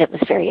superintendent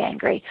was very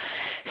angry.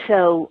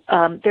 So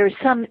there's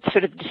some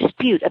sort of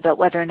dispute about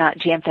whether or not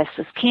JamFest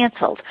was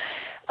canceled.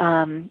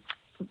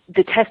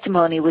 The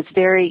testimony was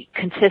very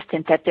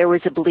consistent that there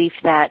was a belief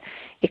that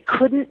if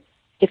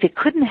it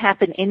couldn't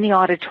happen in the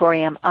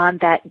auditorium on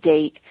that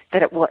date,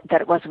 that it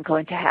wasn't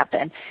going to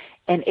happen.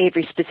 And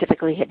Avery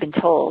specifically had been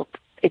told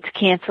it's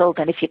canceled,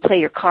 and if you play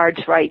your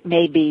cards right,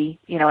 maybe,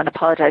 and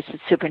apologize to the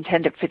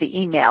superintendent for the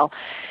email.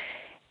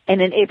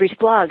 And in Avery's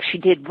blog, she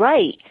did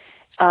write,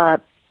 as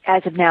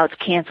of now it's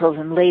canceled,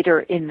 and later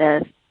in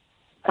the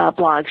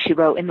blog she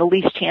wrote, in the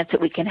least chance that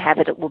we can have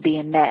it, it will be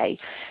in May.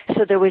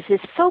 So there was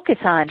this focus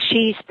on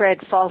she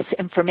spread false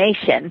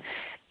information,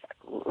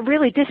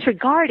 really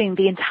disregarding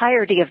the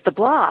entirety of the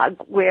blog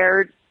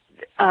where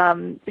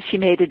she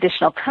made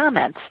additional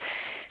comments.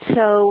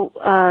 So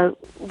I'm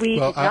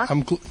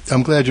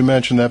glad you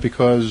mentioned that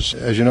because,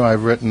 as you know,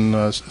 I've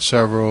written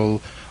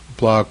several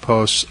blog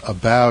posts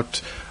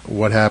about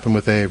what happened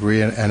with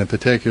Avery, and in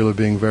particular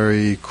being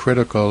very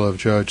critical of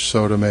Judge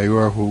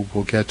Sotomayor, who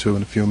we'll get to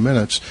in a few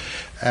minutes.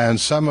 And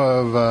some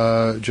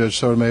of Judge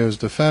Sotomayor's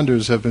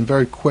defenders have been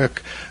very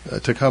quick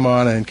to come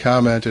on and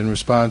comment in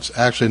response,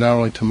 actually not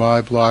only to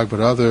my blog, but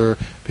other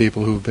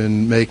people who've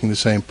been making the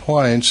same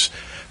points,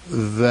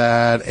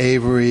 that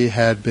Avery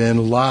had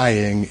been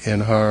lying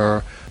in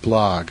her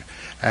blog.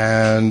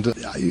 And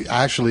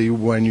actually,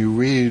 when you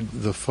read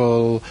the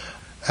full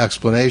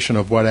explanation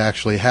of what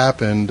actually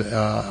happened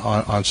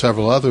on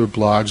several other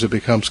blogs, it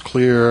becomes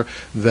clear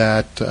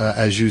that,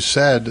 as you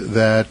said,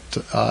 that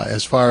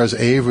as far as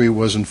Avery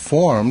was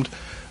informed,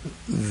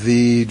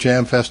 the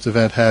JamFest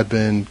event had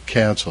been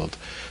canceled.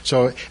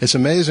 So it's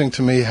amazing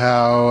to me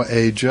how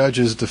a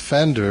judge's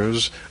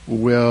defenders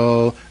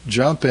will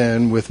jump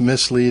in with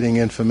misleading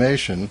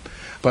information,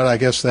 but I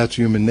guess that's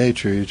human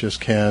nature. You just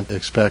can't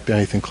expect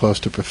anything close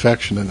to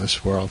perfection in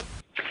this world.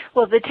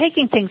 Well, the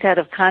taking things out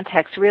of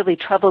context really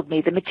troubled me.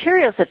 The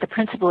materials that the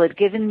principal had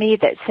given me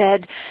that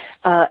said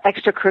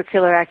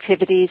extracurricular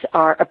activities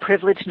are a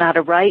privilege, not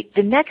a right,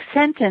 the next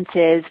sentence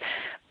is,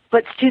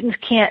 but students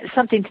can't,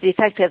 something to the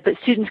effect of, but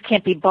students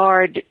can't be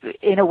barred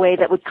in a way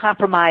that would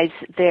compromise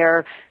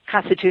their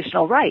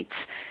constitutional rights.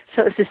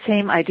 So it's the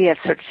same idea of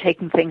sort of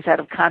taking things out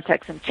of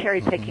context and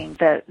cherry-picking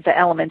the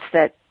elements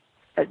that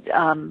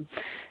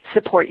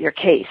support your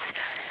case.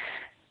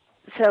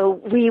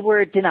 So we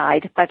were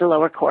denied by the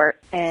lower court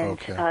and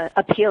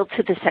appealed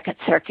to the Second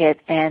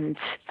Circuit and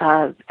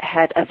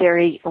had a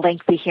very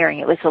lengthy hearing.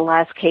 It was the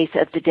last case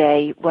of the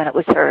day when it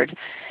was heard.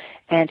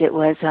 And it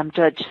was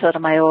Judge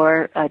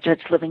Sotomayor,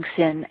 Judge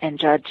Livingston, and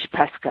Judge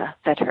Preska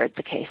that heard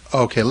the case.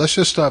 Okay, let's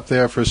just stop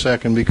there for a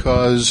second,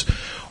 because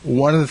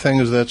one of the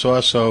things that's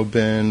also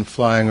been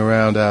flying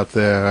around out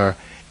there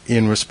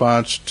in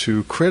response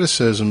to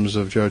criticisms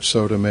of Judge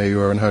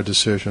Sotomayor and her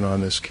decision on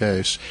this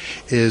case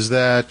is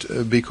that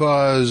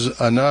because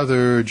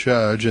another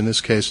judge, in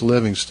this case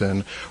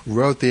Livingston,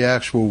 wrote the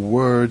actual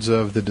words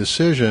of the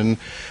decision,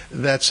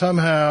 that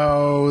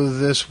somehow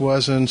this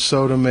wasn't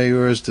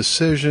Sotomayor's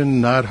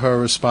decision, not her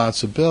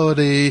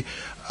responsibility.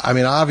 I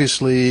mean,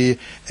 obviously,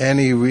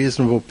 any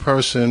reasonable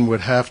person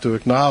would have to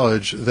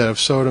acknowledge that if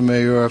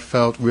Sotomayor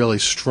felt really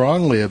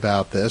strongly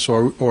about this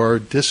or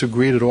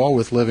disagreed at all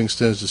with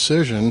Livingston's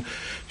decision,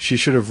 she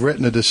should have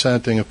written a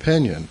dissenting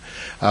opinion.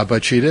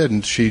 But she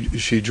didn't.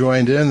 She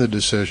joined in the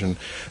decision.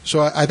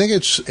 So I think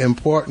it's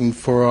important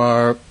for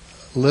our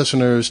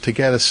listeners to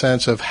get a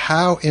sense of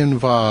how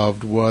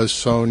involved was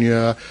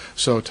Sonia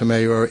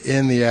Sotomayor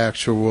in the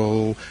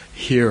actual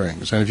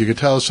hearings. And if you could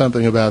tell us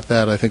something about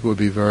that, I think it would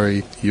be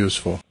very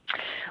useful.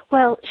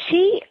 Well,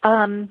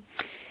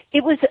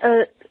 it was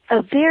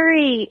a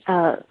very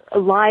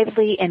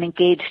lively and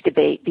engaged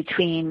debate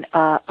between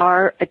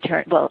our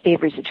attorney,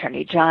 Avery's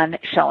attorney, John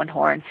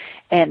Schoenhorn,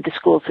 and the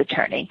school's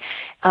attorney,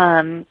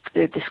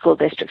 the school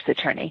district's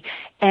attorney.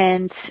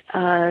 And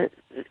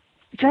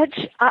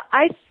Judge,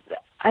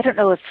 I don't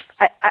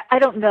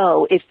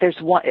know if there's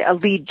a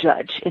lead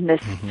judge in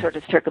this sort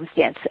of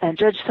circumstance. And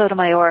Judge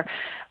Sotomayor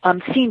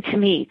seemed to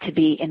me to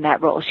be in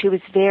that role.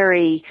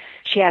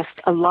 She asked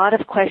a lot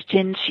of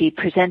questions. She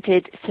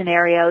presented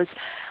scenarios.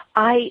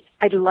 I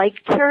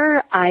liked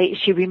her.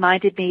 She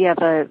reminded me of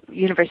a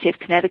University of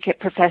Connecticut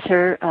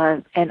professor,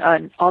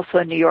 and also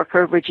a New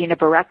Yorker, Regina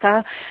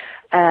Barreca.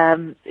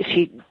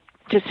 She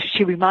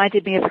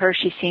reminded me of her.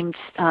 She seemed,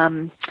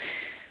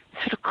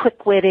 sort of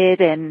quick-witted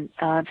and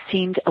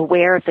seemed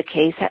aware of the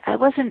case.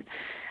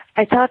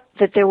 I thought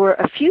that there were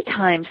a few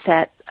times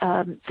that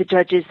the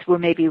judges were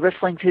maybe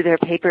riffling through their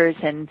papers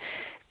and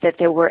that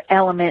there were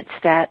elements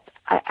that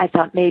I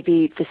thought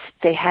maybe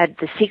they had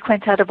the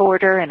sequence out of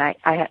order, and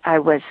I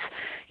was,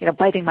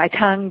 biting my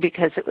tongue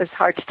because it was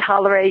hard to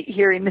tolerate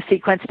hearing the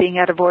sequence being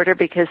out of order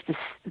because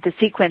the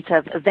sequence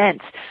of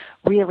events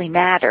really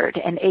mattered,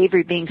 and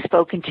Avery being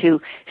spoken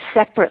to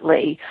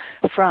separately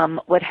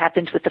from what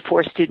happened with the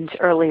 4 students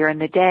earlier in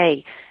the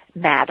day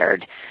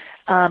mattered.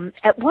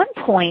 At one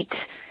point,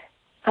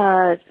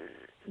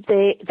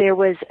 there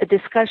was a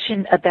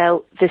discussion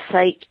about the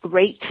site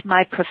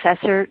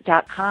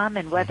ratemyprofessor.com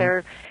and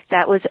whether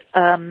that was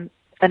an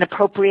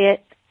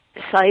appropriate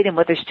site and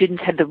whether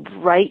students had the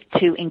right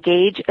to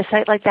engage a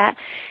site like that.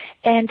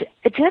 And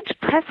Judge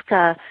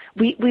Preska,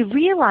 we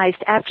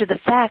realized after the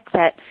fact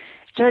that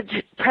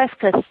Judge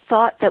Preska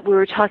thought that we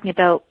were talking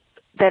about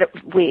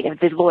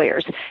the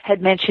lawyers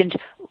had mentioned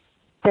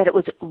that it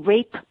was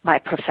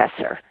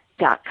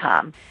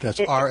rapemyprofessor.com. That's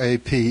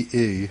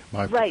R-A-P-E,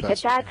 my right,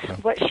 professor. Right, but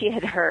that's what she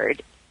had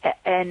heard,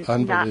 and not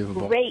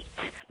Unbelievable. rate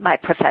my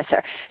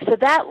professor. So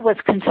that was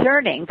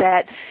concerning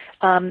that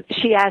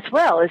she asked,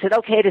 well, is it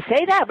okay to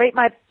say that, rate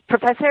my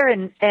professor?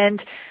 And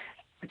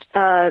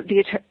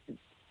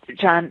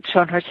John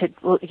Schoenhorst said,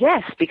 well,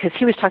 yes, because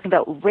he was talking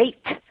about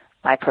rate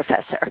my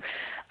professor.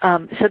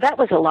 So that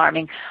was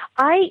alarming.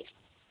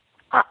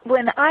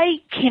 When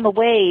I came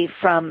away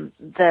from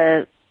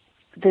the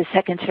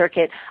Second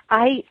Circuit,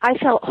 I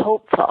felt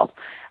hopeful.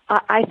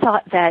 I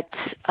thought that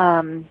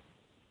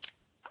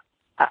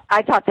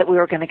we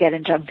were going to get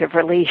injunctive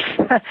relief,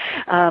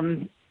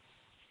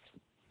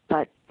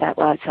 but that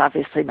was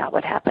obviously not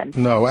what happened.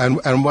 No,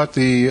 and what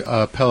the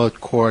appellate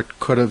court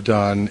could have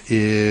done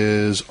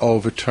is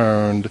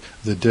overturned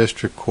the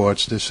district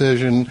court's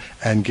decision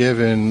and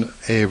given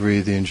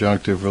Avery the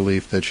injunctive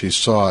relief that she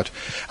sought.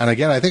 And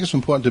again, I think it's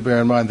important to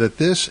bear in mind that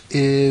this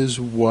is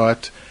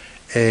what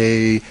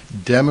a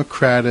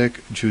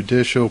democratic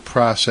judicial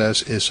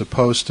process is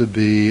supposed to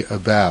be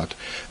about.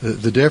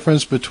 The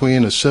difference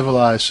between a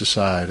civilized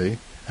society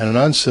and an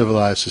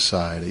uncivilized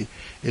society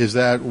is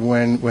that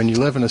when you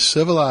live in a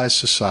civilized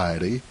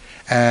society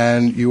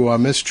and you are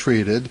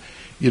mistreated,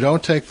 you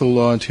don't take the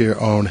law into your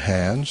own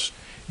hands.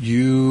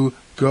 You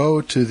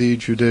go to the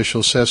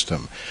judicial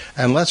system.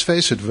 And let's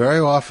face it, very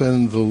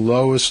often the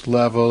lowest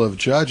level of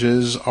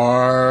judges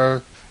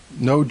are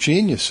no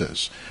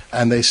geniuses,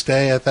 and they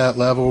stay at that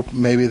level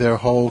maybe their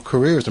whole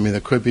careers. I mean,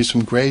 there could be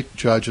some great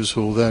judges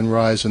who will then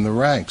rise in the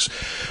ranks.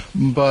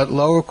 But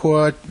lower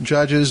court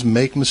judges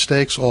make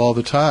mistakes all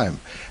the time,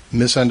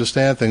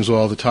 misunderstand things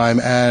all the time,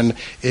 and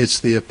it's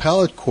the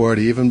appellate court,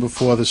 even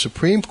before the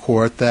Supreme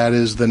Court, that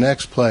is the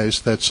next place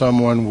that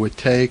someone would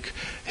take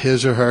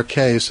his or her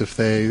case if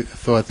they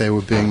thought they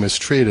were being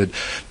mistreated.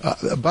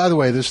 By the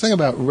way, this thing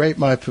about rate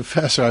my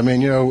professor, I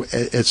mean,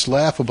 it's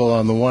laughable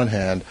on the one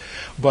hand,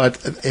 but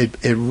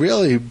it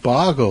really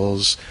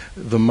boggles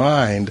the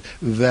mind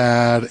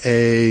that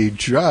a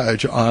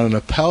judge on an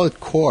appellate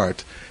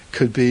court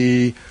could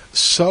be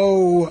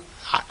so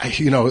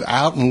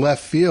out in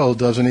left field,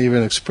 doesn't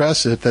even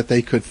express it, that they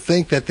could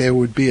think that there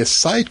would be a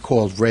site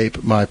called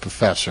Rape My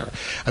Professor.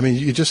 I mean,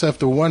 you just have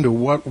to wonder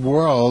what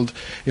world,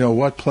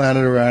 what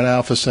planet around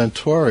Alpha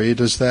Centauri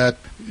does that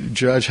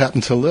judge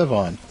happen to live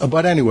on.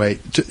 But anyway,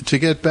 to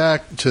get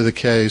back to the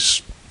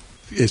case,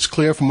 it's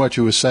clear from what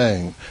you were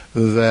saying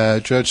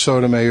that Judge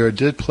Sotomayor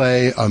did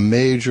play a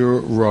major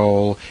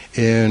role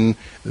in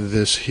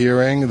this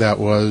hearing that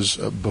was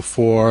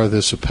before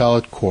this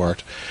appellate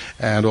court.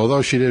 And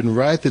although she didn't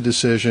write the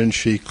decision,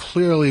 she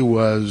clearly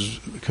was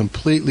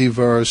completely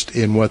versed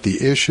in what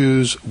the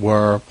issues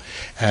were,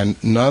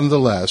 and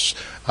nonetheless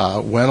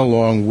went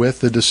along with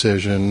the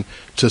decision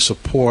to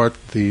support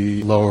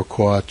the lower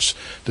court's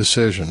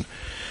decision.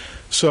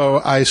 So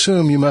I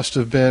assume you must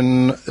have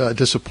been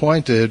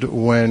disappointed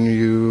when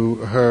you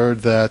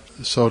heard that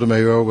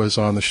Sotomayor was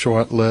on the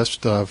short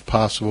list of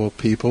possible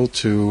people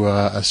to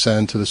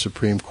ascend to the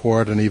Supreme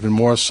Court, and even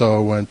more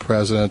so when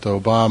President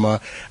Obama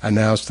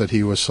announced that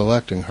he was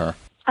selecting her.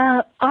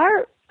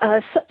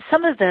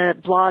 Some of the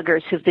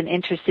bloggers who've been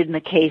interested in the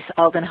case,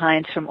 Alden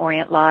Hines from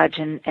Orient Lodge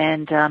and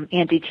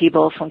Andy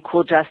Thibault from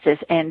Cool Justice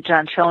and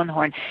John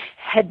Schoenhorn,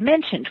 had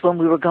mentioned when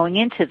we were going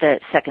into the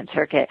Second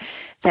Circuit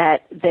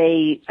that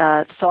they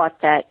thought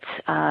that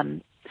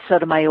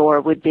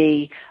Sotomayor would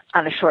be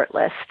on a short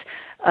list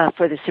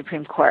for the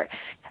Supreme Court.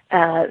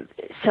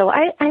 So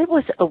I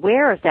was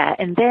aware of that.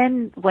 And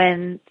then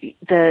when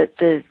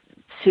the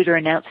suitor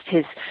announced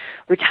his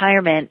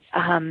retirement,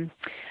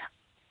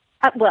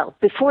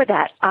 before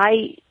that,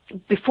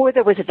 before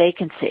there was a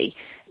vacancy,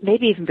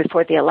 maybe even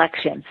before the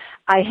election,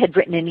 I had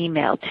written an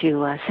email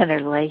to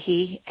Senator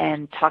Leahy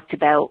and talked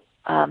about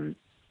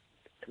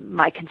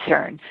my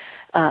concern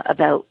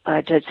about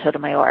Judge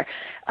Sotomayor.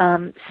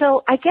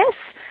 So I guess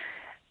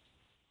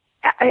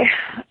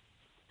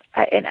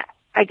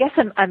I guess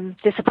I'm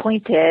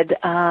disappointed.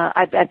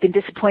 I've been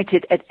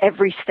disappointed at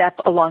every step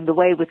along the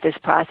way with this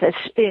process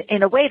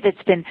in a way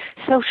that's been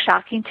so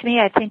shocking to me.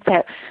 I think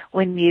that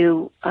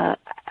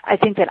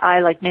I,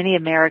 like many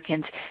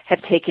Americans,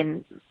 have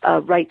taken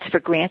rights for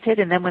granted,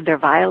 and then when they're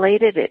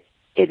violated,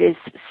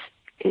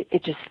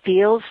 it just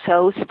feels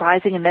so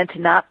surprising, and then to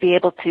not be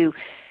able to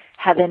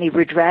have any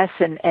redress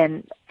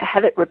and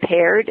have it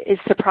repaired is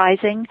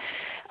surprising.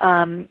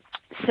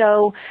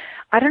 So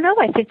I don't know.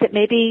 I think that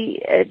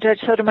maybe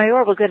Judge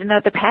Sotomayor will get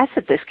another pass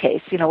at this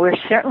case. We're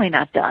certainly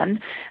not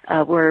done.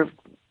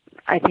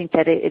 I think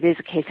that it is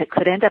a case that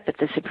could end up at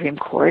the Supreme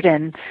Court,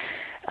 and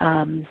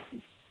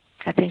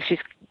I think she's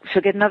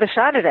she'll get another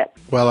shot at it.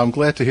 Well, I'm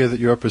glad to hear that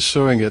you're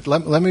pursuing it.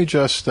 Let me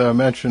just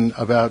mention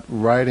about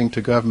writing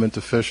to government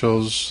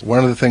officials.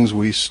 One of the things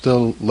we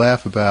still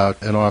laugh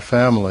about in our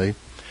family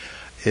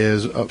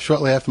is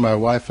shortly after my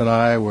wife and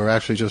I were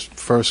actually just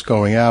first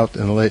going out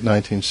in the late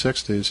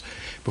 1960s,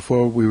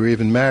 before we were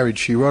even married,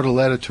 she wrote a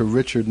letter to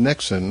Richard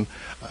Nixon,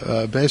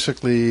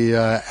 basically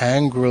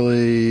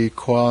angrily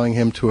calling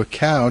him to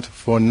account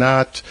for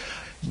not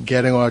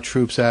getting our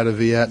troops out of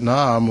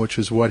Vietnam, which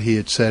is what he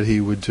had said he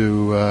would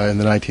do in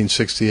the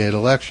 1968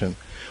 election.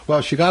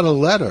 Well, she got a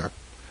letter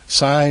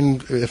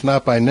signed, if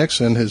not by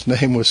Nixon, his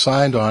name was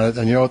signed on it,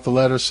 and you know what the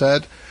letter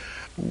said?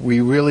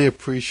 We really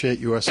appreciate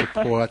your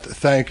support.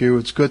 Thank you.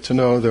 It's good to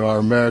know there are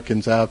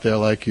Americans out there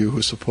like you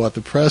who support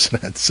the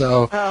president.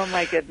 So, oh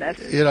my goodness,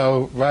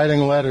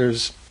 writing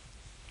letters,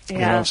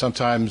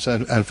 sometimes,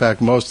 and in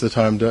fact, most of the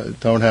time,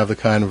 don't have the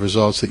kind of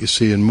results that you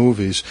see in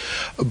movies.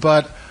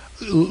 But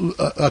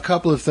a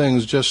couple of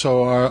things, just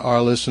so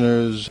our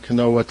listeners can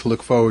know what to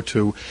look forward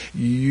to.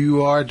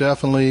 You are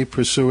definitely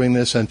pursuing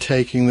this and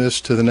taking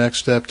this to the next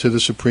step, to the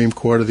Supreme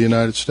Court of the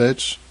United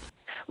States?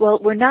 Well,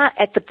 we're not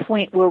at the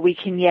point where we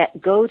can yet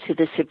go to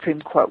the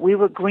Supreme Court. We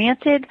were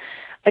granted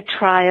a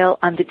trial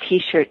on the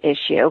T-shirt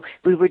issue.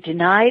 We were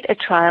denied a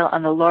trial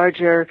on the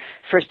larger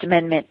First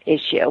Amendment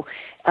issue.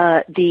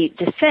 The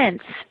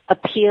defense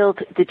appealed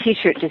the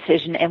T-shirt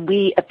decision, and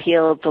we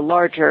appealed the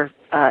larger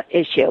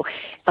issue.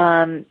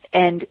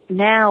 And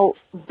now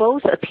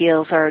both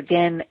appeals are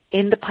again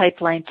in the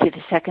pipeline to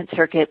the Second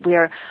Circuit. We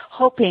are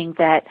hoping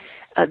that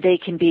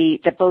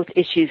that both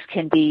issues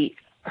can be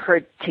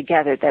heard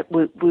together, that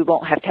we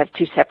won't have to have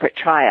two separate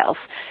trials.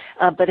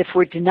 But if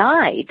we're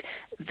denied,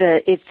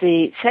 if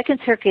the Second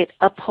Circuit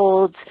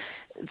upholds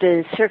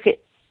the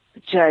Circuit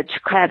Judge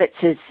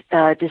Kravitz's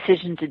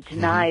decision to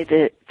deny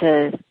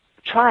the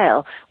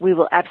trial, we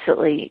will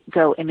absolutely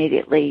go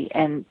immediately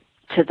and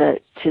to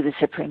the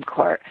Supreme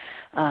Court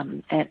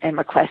and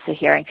request a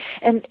hearing.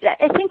 And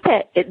I think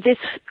that this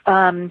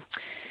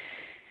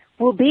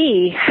will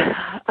be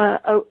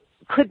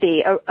could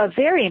be a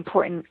very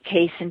important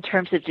case in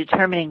terms of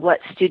determining what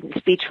student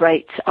speech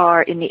rights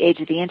are in the age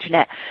of the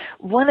Internet.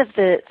 One of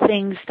the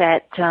things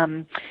that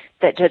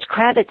Judge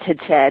Kravitz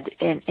had said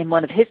in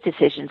one of his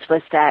decisions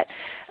was that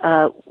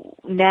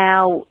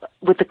now,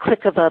 with the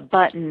click of a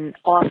button,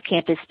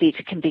 off-campus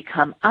speech can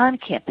become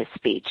on-campus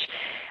speech,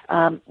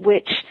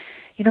 which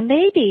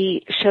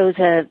maybe shows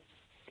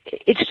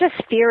it's just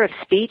fear of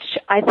speech.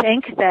 I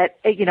think that,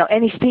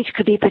 any speech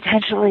could be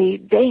potentially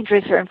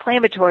dangerous or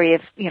inflammatory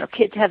if,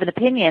 kids have an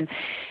opinion.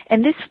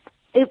 And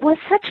it was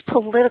such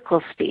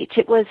political speech.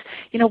 It was,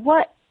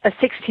 what a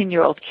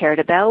 16-year-old cared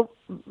about,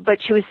 but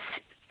she was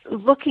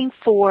looking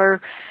for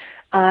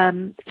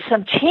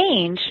some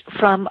change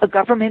from a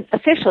government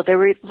official. They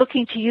were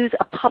looking to use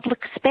a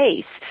public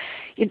space.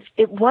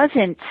 It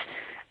wasn't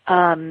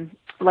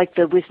like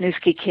the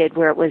Wisniewski kid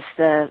where it was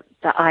the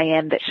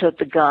IM that showed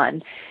the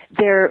gun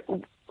there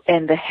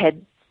and the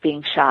head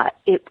being shot.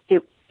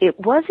 It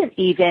wasn't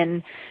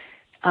even,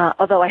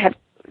 although I have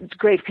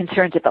grave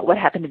concerns about what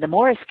happened in the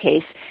Morris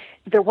case,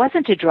 there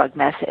wasn't a drug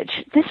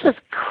message. This was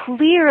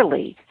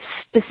clearly,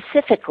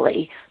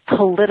 specifically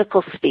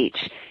political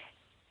speech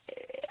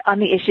on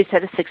the issues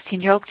that a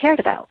 16-year-old cared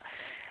about,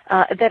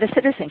 that a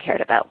citizen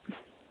cared about.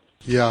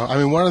 Yeah, I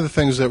mean, one of the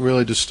things that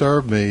really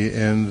disturbed me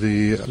in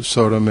the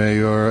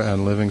Sotomayor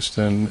and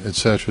Livingston,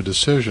 etc.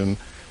 decision,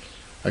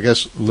 I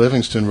guess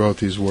Livingston wrote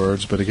these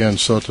words, but again,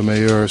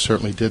 Sotomayor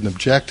certainly didn't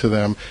object to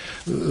them,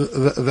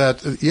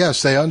 that,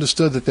 yes, they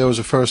understood that there was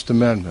a First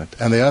Amendment,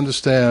 and they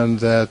understand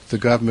that the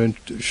government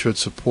should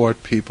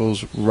support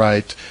people's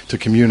right to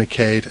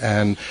communicate,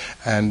 and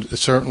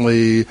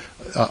certainly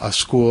a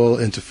school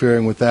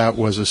interfering with that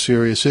was a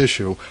serious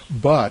issue.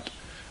 But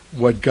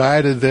what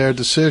guided their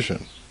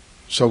decision,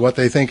 so what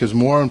they think is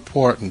more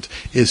important,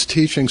 is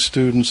teaching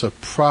students a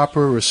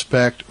proper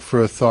respect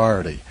for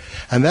authority.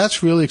 And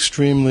that's really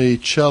extremely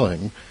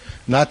chilling,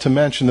 not to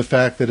mention the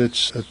fact that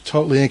it's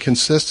totally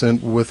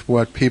inconsistent with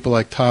what people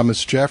like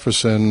Thomas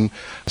Jefferson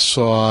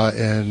saw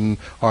in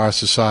our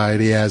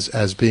society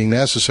as being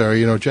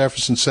necessary.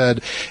 Jefferson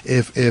said,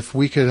 if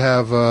we could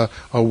have a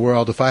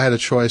world, if I had a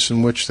choice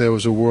in which there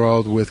was a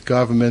world with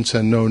governments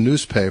and no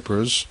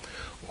newspapers,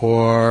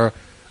 or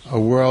a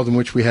world in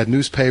which we had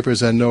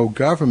newspapers and no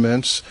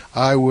governments,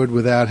 I would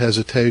without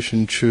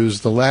hesitation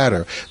choose the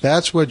latter.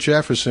 That's what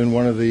Jefferson,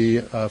 one of the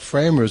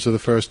framers of the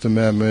First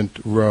Amendment,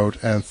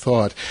 wrote and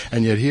thought.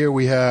 And yet here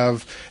we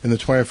have, in the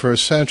 21st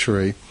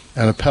century,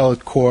 an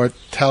appellate court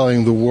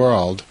telling the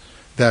world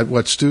that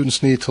what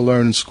students need to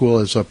learn in school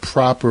is a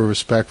proper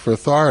respect for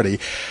authority.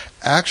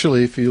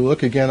 Actually, if you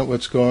look again at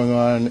what's going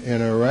on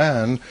in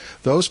Iran,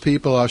 those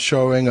people are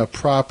showing a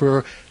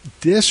proper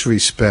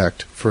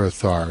disrespect for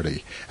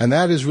authority. And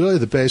that is really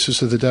the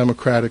basis of the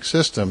democratic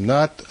system,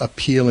 not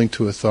appealing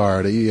to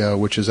authority,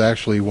 which is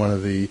actually one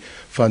of the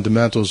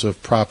fundamentals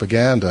of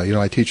propaganda.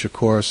 I teach a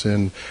course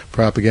in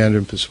propaganda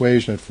and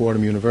persuasion at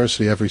Fordham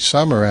University every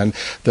summer, and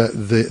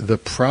the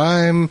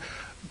prime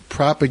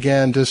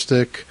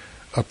propagandistic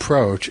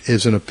approach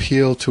is an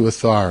appeal to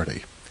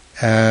authority.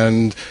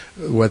 And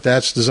what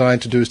that's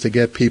designed to do is to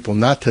get people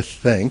not to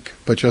think,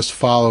 but just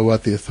follow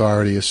what the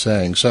authority is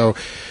saying. So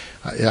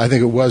I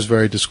think it was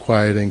very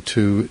disquieting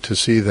to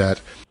see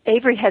that.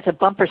 Avery has a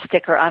bumper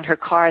sticker on her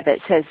car that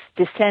says,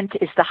 "Dissent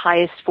is the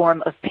highest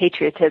form of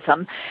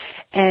patriotism."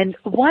 And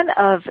one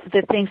of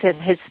the things that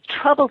has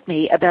troubled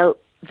me about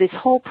this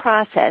whole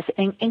process,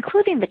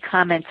 including the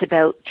comments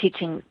about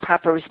teaching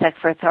proper respect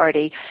for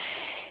authority,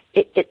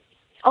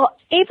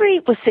 Avery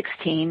was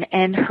 16,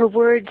 and her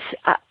words,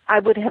 I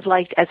would have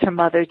liked as her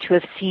mother to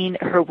have seen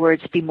her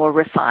words be more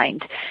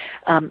refined,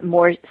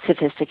 more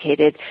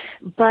sophisticated.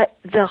 But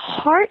the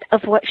heart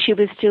of what she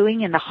was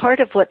doing and the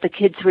heart of what the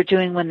kids were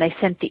doing when they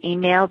sent the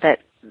email, that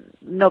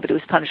nobody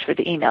was punished for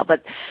the email,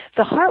 but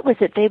the heart was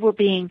that they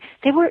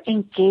were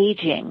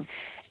engaging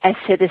as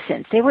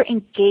citizens. They were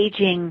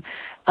engaging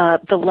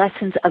the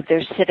lessons of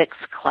their civics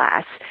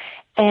class.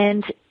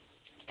 And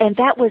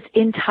that was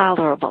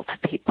intolerable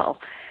to people.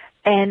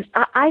 And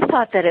I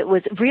thought that it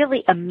was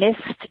really a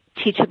missed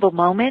teachable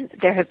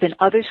moment. There have been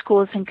other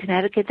schools in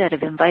Connecticut that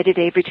have invited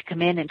Avery to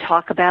come in and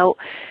talk about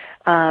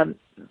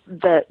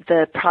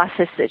the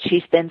process that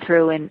she's been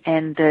through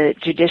and the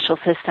judicial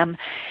system.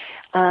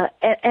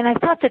 And I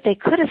thought that they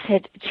could have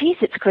said, geez,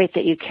 it's great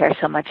that you care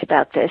so much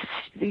about this.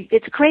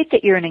 It's great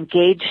that you're an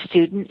engaged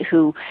student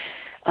who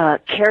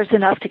cares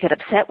enough to get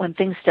upset when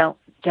things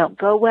don't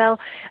go well.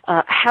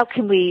 How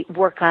can we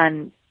work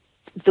on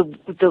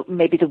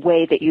maybe the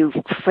way that you've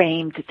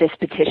framed this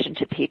petition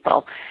to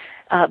people?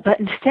 But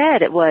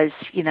instead it was,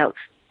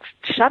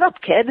 shut up,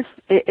 kid.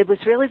 It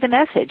was really the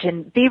message,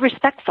 and be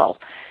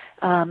respectful,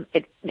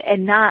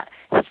 and not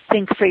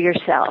think for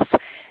yourself.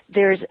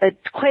 There's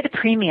quite a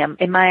premium,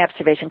 in my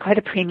observation,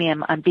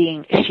 on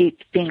being sheep,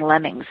 being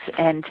lemmings.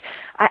 And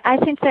I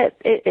think that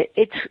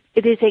it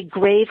is a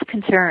grave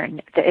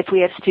concern that if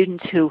we have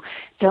students who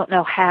don't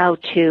know how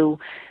to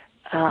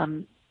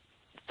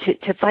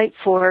fight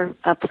for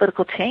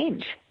political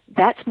change.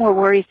 That's more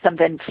worrisome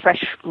than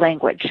fresh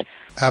language.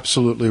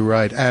 Absolutely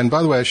right. And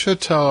by the way, I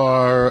should tell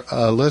our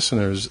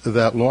listeners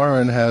that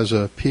Lauren has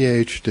a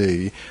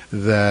PhD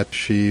that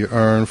she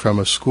earned from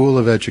a school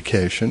of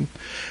education.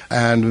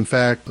 And in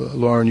fact,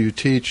 Lauren, you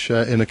teach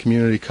in a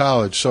community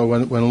college. So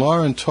when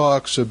Lauren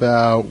talks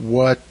about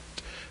what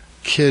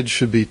kids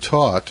should be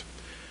taught,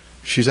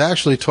 she's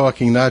actually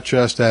talking not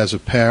just as a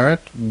parent,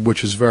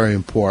 which is very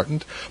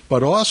important,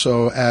 but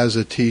also as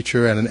a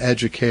teacher and an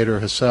educator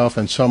herself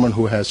and someone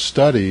who has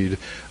studied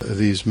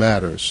these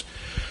matters.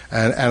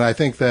 And I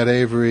think that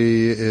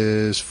Avery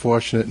is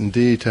fortunate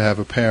indeed to have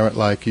a parent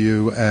like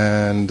you,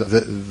 and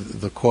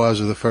the cause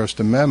of the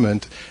First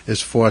Amendment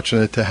is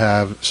fortunate to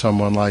have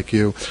someone like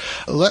you.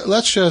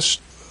 Let's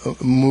just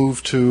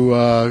move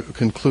to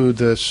conclude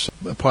this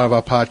part of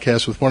our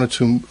podcast with one or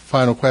two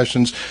final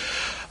questions.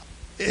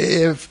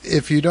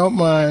 If you don't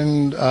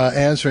mind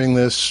answering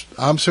this,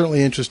 I'm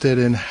certainly interested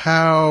in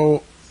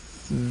how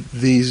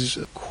these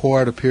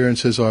court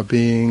appearances are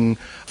being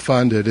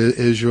funded.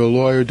 Is your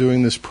lawyer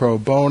doing this pro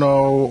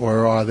bono,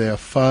 or are there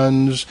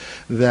funds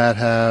that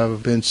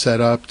have been set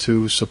up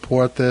to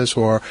support this,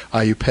 or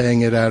are you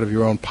paying it out of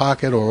your own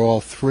pocket, or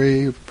all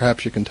three?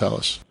 Perhaps you can tell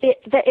us.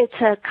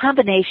 It's a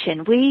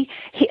combination.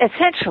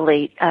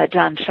 Essentially,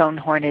 John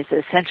Schoenhorn is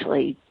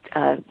essentially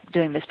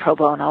doing this pro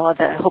bono.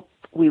 I hope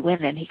we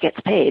win and he gets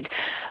paid.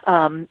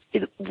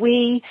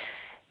 We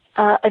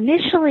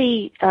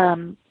initially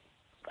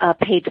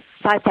paid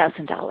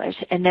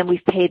 $5,000, and then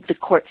we've paid the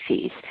court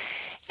fees.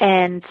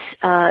 And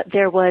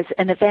there was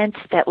an event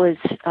that was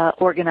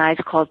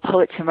organized called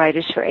Poets and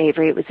Writers for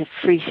Avery. It was a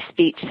free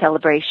speech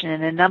celebration,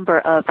 and a number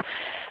of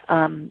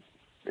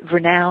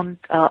renowned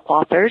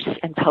authors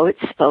and poets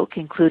spoke,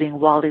 including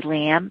Wally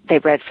Lamb. They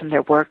read from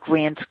their work.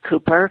 Rand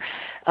Cooper.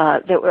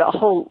 There were a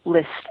whole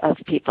list of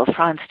people.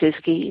 Franz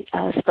Dusky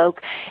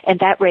spoke, and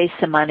that raised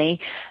some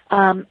money.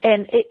 And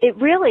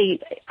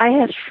I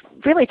have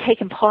really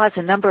taken pause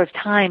a number of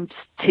times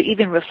to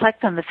even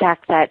reflect on the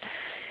fact that,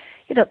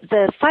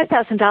 the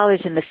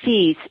 $5,000 in the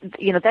fees,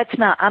 that's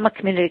not, I'm a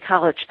community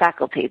college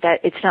faculty.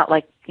 That it's not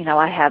like,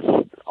 I have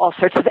all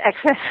sorts of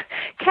excess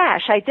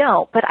cash. I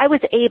don't, but I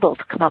was able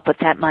to come up with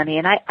that money.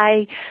 And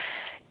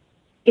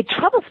it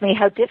troubles me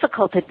how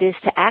difficult it is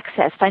to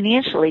access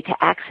financially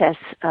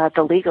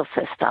the legal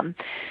system.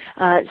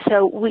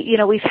 So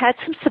we've had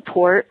some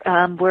support.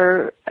 I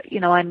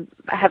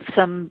have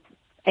some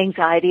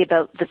anxiety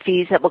about the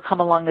fees that will come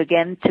along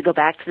again to go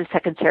back to the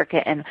Second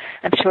Circuit, and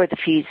I'm sure the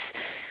fees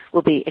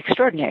will be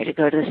extraordinary to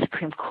go to the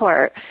Supreme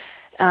Court.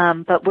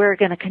 But we're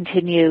going to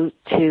continue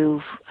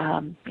to,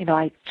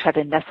 I try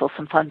to nestle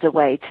some funds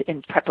away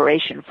in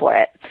preparation for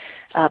it.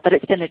 But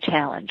it's been a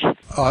challenge.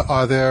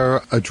 Are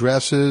there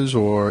addresses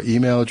or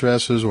email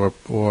addresses or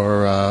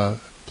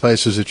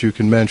places that you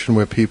can mention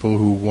where people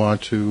who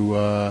want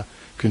to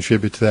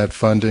contribute to that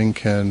funding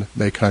can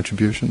make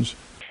contributions?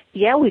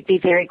 Yeah, we'd be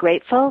very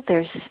grateful.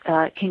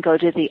 Can go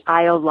to the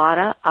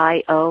IOLTA,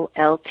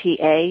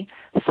 IOLTA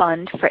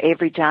Fund for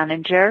Avery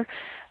Johninger,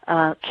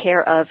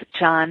 care of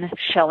John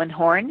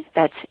Schoenhorn.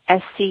 That's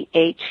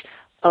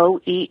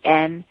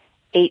SCHOENHORN.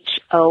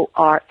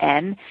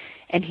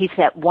 and he's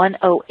at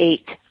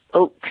 108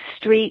 Oak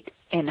Street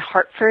in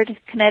Hartford,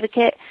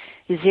 Connecticut,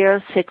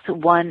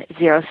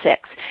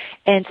 06106.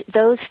 And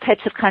those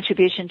types of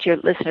contributions, your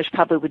listeners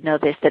probably would know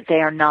this, that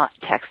they are not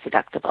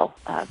tax-deductible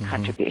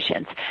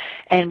contributions.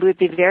 And we'd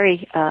be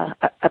very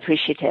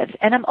appreciative.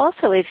 And I'm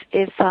also, if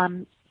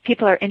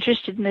people are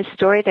interested in this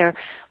story, they're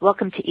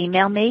welcome to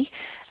email me.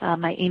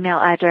 My email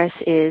address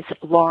is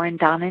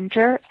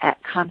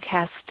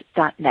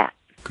laurendoninger@comcast.net.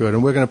 Good,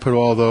 and we're going to put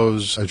all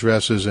those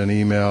addresses and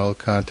email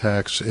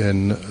contacts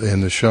in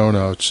the show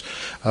notes.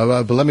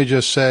 But let me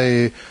just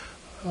say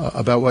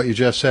about what you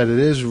just said, it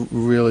is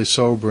really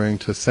sobering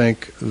to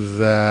think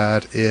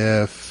that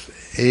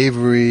if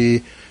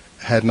Avery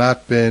had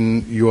not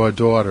been your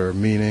daughter,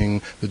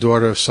 meaning the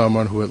daughter of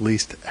someone who at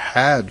least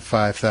had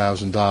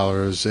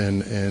 $5,000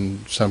 in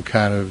some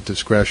kind of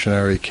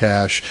discretionary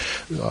cash,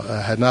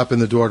 had not been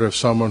the daughter of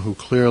someone who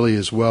clearly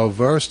is well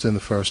versed in the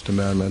First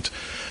Amendment,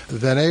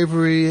 then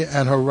Avery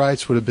and her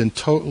rights would have been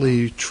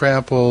totally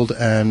trampled,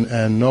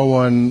 and no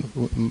one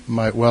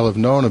might well have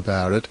known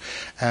about it.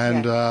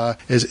 And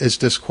it's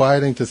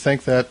disquieting to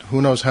think that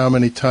who knows how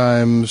many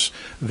times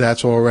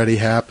that's already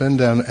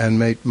happened and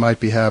might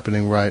be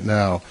happening right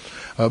now.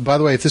 By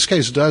the way, if this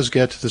case does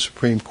get to the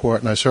Supreme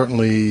Court, and I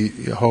certainly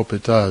hope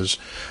it does,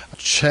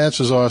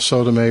 chances are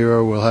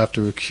Sotomayor will have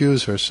to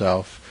recuse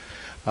herself,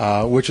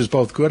 which is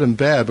both good and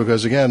bad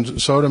because, again,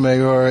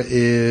 Sotomayor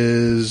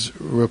is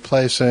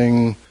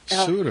replacing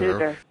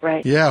Souter,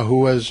 right? Yeah, who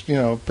was,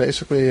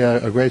 basically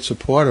a great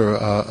supporter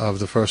of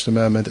the First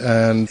Amendment.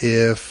 And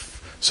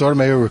if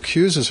Sotomayor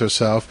recuses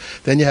herself,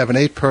 then you have an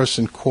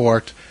 8-person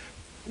court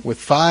with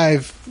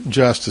 5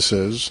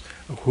 justices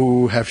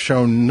who have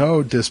shown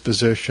no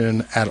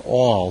disposition at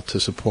all to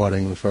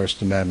supporting the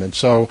First Amendment.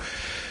 So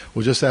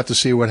we'll just have to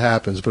see what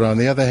happens. But on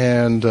the other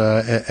hand,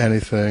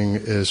 anything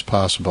is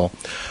possible.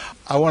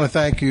 I want to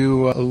thank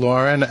you,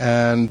 Lauren,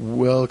 and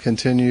we'll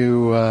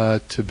continue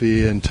to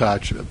be in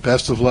touch.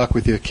 Best of luck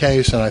with your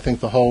case, and I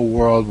think the whole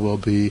world will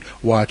be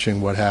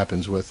watching what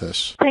happens with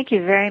this. Thank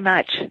you very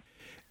much.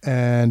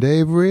 And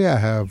Avery, I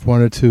have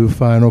 1 or 2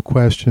 final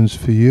questions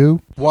for you.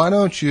 Why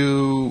don't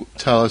you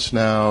tell us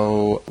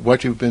now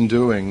what you've been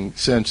doing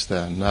since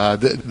then?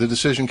 The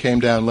decision came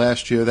down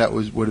last year. That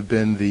would have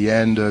been the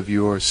end of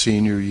your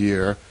senior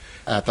year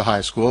at the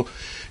high school.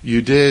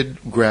 You did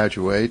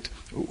graduate.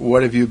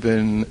 What have you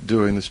been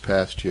doing this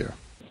past year?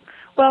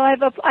 Well, I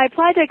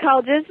applied to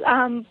colleges,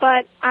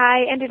 but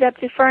I ended up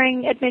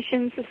deferring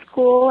admissions to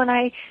school, and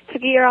I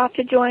took a year off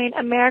to join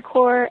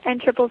AmeriCorps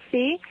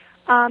NCCC.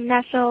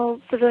 National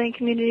Civilian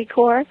Community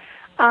Corps,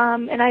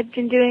 and I'm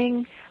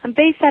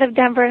based out of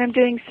Denver, and I'm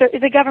doing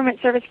it's a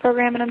government service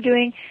program, and I'm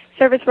doing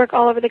service work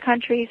all over the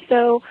country.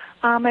 So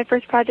my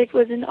first project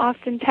was in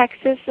Austin,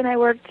 Texas, and I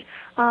worked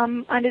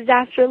on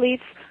disaster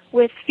relief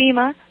with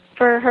FEMA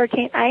for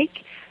Hurricane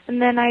Ike, and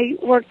then I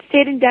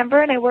stayed in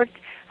Denver, and I worked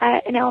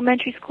at an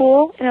elementary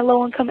school in a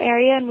low-income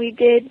area, and we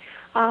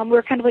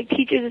were kind of like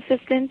teachers'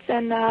 assistants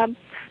and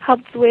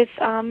helped with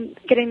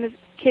getting the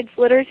kids'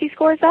 literacy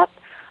scores up.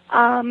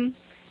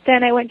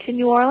 Then I went to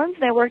New Orleans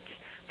and I worked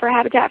for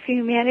Habitat for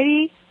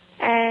Humanity,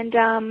 and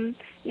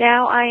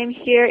now I am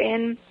here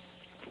in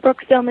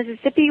Brooksville,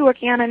 Mississippi,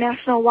 working on a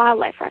national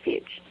wildlife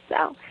refuge.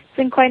 So it's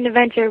been quite an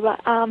adventure, but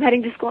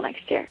heading to school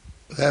next year.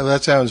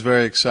 That sounds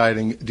very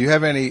exciting. Do you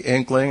have any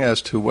inkling as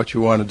to what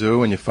you want to do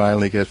when you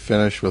finally get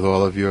finished with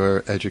all of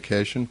your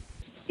education?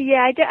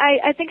 Yeah,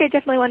 I think I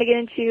definitely want to get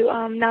into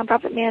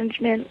nonprofit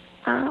management.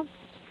 So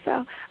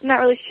I'm not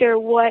really sure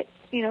what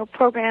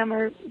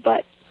program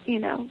but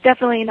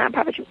definitely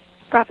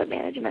nonprofit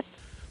management.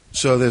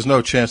 So there's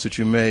no chance that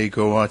you may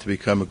go on to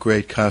become a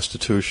great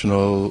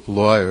constitutional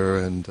lawyer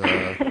and.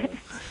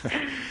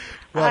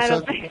 I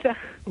don't think so.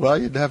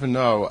 Well, you never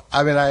know.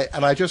 I mean,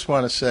 I just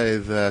want to say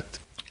that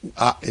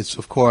it's,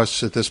 of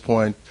course, at this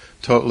point,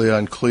 totally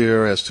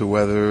unclear as to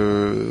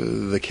whether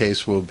the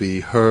case will be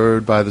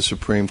heard by the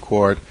Supreme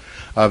Court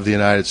of the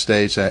United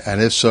States,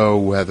 and if so,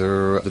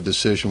 whether the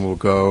decision will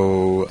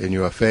go in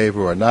your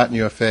favor or not in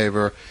your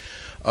favor.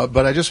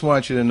 But I just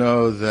want you to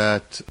know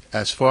that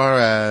as far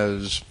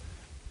as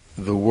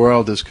the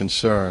world is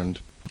concerned,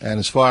 and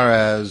as far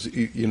as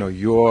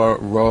your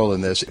role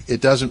in this,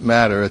 it doesn't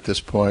matter at this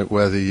point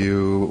whether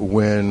you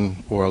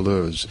win or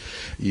lose.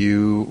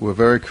 You were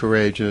very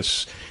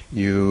courageous.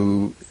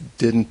 You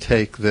didn't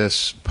take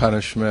this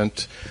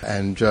punishment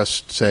and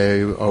just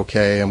say,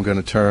 okay, I'm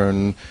going to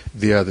turn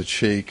the other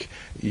cheek.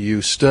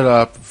 You stood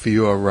up for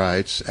your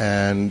rights,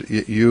 and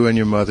you and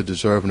your mother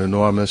deserve an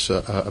enormous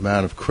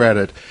amount of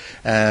credit.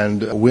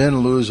 And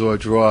win, lose, or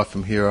draw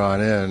from here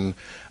on in,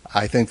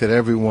 I think that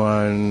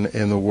everyone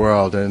in the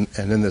world and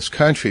in this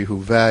country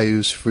who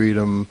values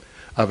freedom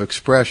of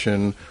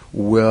expression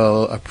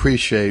will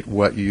appreciate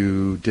what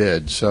you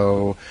did.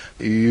 So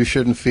you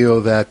shouldn't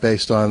feel that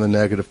based on the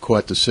negative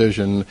court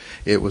decision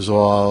it was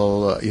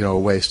all a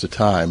waste of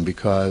time,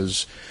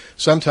 because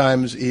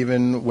sometimes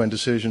even when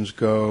decisions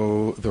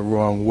go the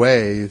wrong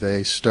way,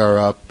 they stir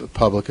up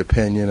public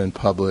opinion and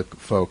public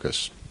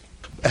focus.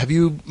 Have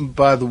you,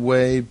 by the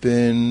way,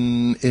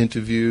 been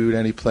interviewed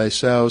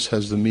anyplace else?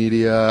 Has the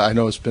media, I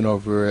know it's been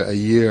over a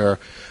year,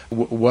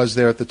 was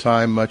there at the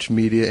time much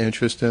media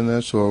interest in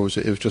this, or was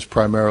it was just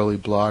primarily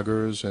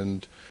bloggers?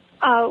 And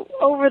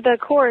over the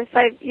course,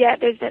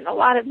 there's been a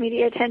lot of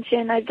media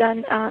attention. I've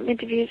done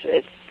interviews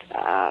with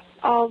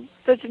all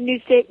sorts of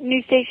news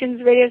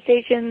stations, radio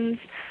stations,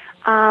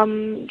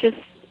 just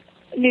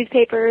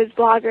newspapers,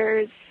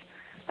 bloggers.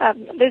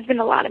 There's been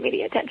a lot of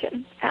media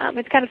attention.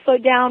 It's kind of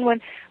slowed down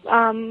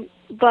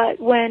but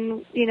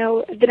when,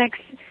 the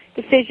next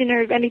decision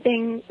or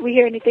anything, we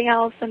hear anything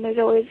else, and there's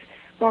always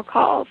more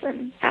calls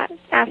and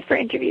ask for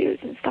interviews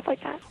and stuff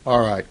like that. All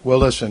right. Well,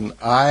 listen,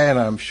 and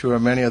I'm sure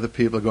many other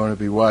people are going to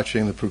be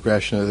watching the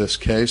progression of this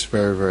case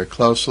very, very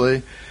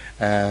closely.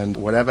 And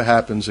whatever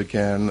happens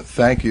again,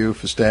 thank you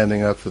for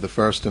standing up for the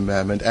First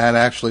Amendment and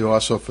actually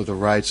also for the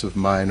rights of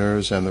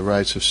minors and the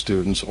rights of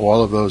students.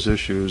 All of those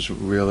issues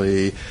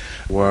really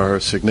were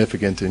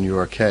significant in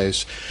your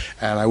case.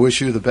 And I wish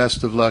you the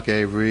best of luck,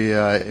 Avery,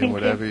 in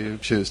whatever you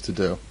choose to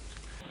do.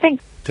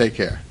 Thanks. Take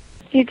care.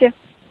 You too.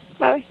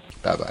 Bye.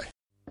 Bye-bye.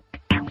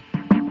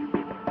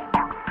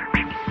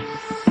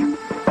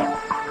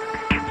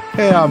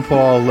 Hey, I'm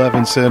Paul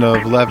Levinson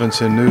of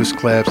Levinson News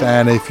Clips,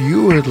 and if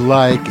you would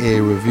like a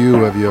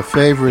review of your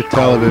favorite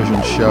television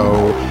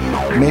show,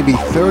 maybe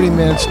 30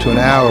 minutes to an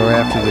hour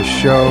after the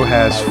show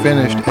has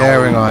finished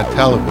airing on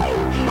television,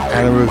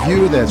 and a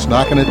review that's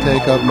not going to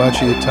take up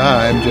much of your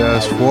time,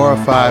 just 4 or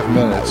 5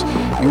 minutes,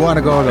 you want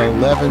to go to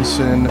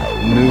Levinson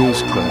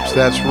News Clips.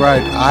 That's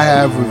right, I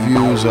have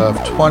reviews of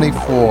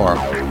 24,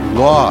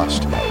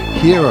 Lost,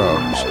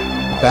 Heroes,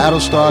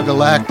 Battlestar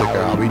Galactica.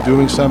 I'll be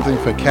doing something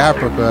for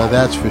Caprica,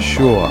 that's for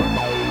sure.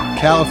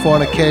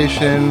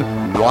 Californication,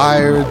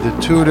 Wired, The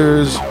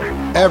Tudors,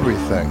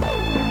 everything.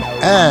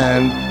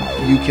 And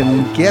you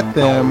can get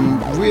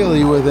them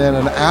really within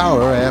an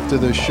hour after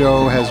the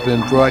show has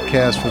been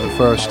broadcast for the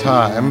first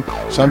time,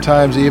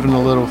 sometimes even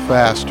a little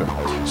faster.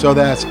 So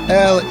that's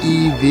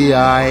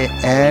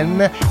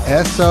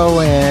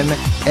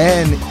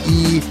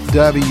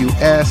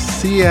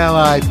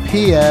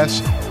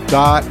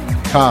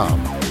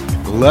LevinsonNewsClips.com.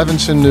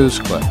 Levinson News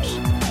Clips.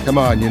 Come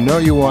on, you know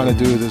you want to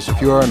do this. If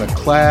you're in a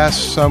class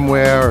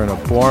somewhere in a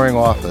boring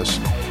office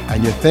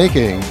and you're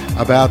thinking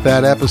about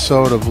that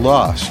episode of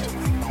Lost,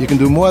 you can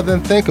do more than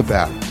think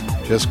about it.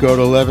 Just go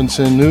to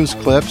Levinson News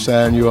Clips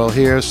and you'll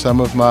hear some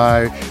of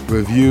my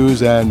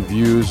reviews and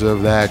views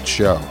of that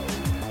show.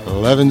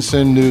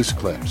 Levinson News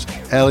Clips.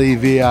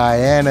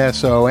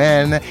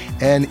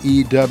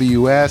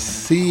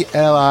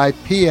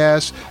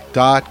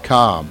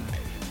 LevinsonNewsClips.com.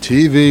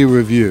 TV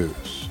reviews.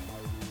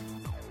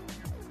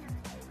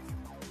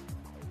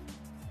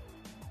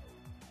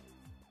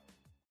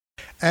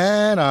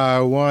 And I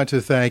want to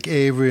thank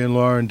Avery and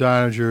Lauren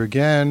Deininger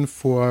again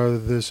for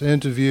this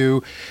interview.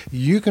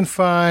 You can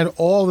find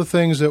all the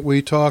things that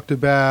we talked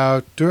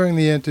about during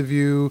the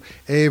interview,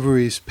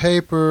 Avery's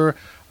paper,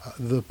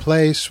 the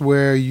place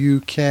where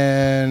you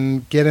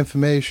can get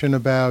information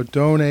about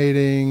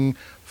donating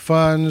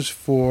funds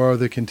for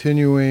the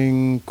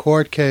continuing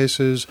court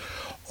cases.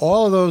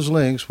 All of those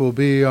links will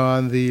be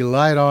on the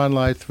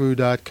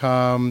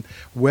lightonlightthrough.com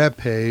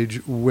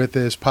webpage with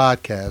this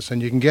podcast.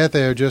 And you can get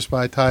there just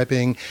by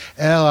typing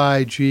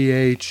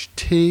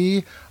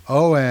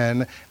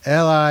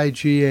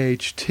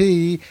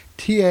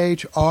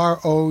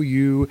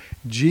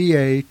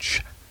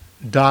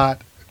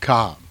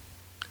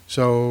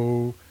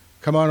So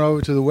come on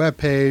over to the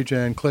webpage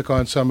and click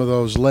on some of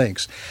those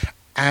links.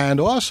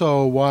 And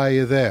also, while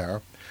you're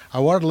there, I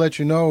wanted to let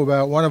you know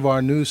about one of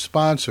our new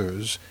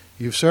sponsors.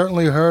 You've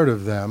certainly heard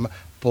of them,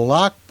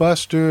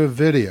 Blockbuster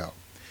Video.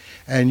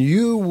 And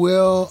you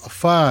will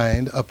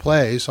find a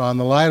place on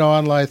the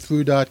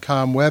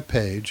lightonlightthrough.com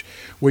webpage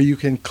where you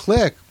can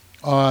click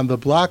on the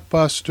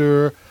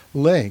Blockbuster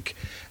link,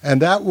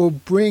 and that will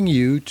bring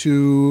you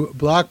to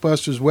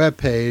Blockbuster's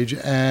webpage,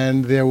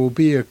 and there will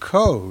be a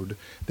code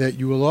that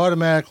you will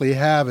automatically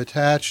have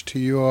attached to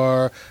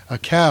your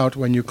account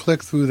when you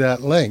click through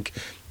that link.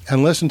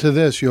 And listen to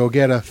this, you'll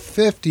get a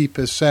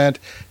 50%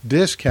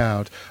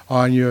 discount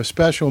on your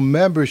special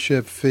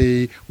membership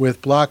fee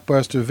with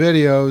Blockbuster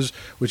Videos,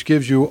 which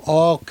gives you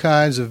all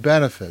kinds of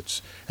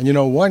benefits. And you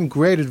know, one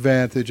great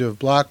advantage of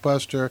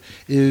Blockbuster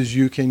is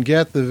you can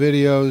get the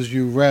videos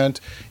you rent,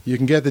 you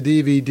can get the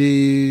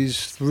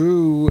DVDs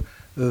through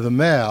the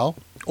mail,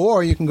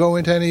 or you can go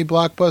into any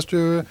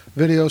Blockbuster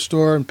video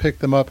store and pick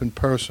them up in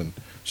person.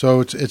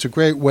 So it's a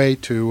great way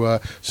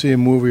to see a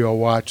movie or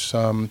watch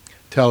some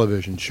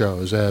television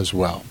shows as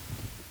well.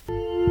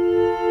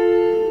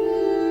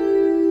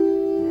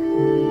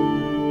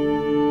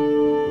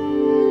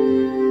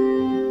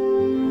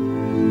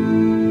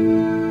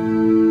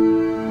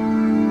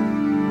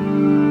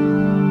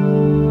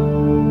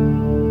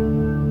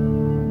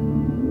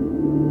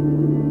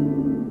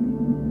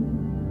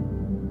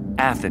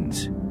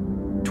 Athens,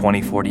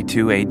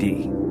 2042 AD.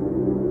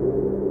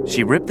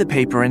 She ripped the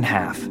paper in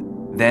half,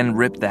 then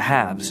ripped the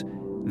halves,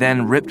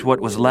 then ripped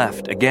what was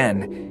left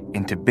again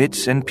into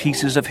bits and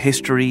pieces of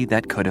history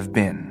that could have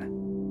been.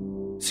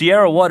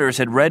 Sierra Waters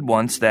had read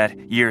once that,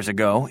 years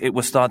ago, it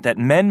was thought that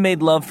men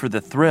made love for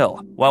the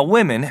thrill, while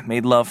women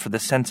made love for the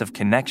sense of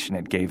connection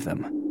it gave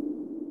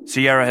them.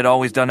 Sierra had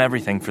always done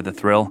everything for the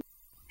thrill.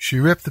 She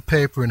ripped the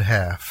paper in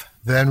half,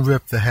 then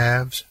ripped the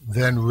halves,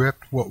 then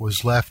ripped what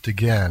was left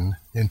again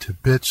into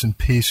bits and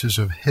pieces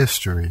of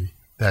history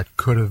that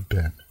could have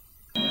been.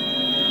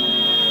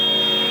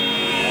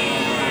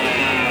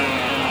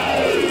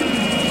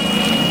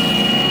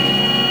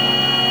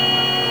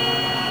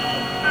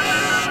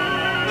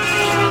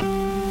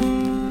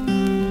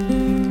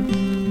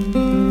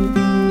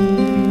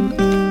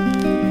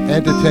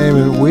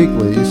 Entertainment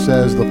Weekly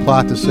says the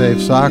plot to save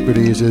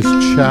Socrates is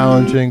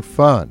challenging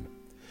fun.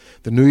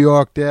 The New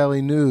York Daily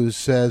News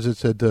says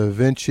it's a Da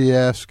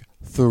Vinci-esque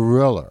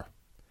thriller.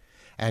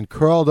 And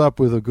Curled Up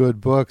with a Good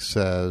Book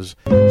says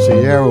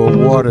Sierra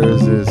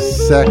Waters is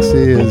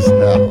sexy as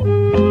hell.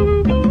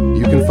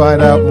 You can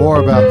find out more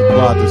about The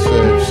Plot to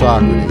Save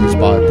Socrates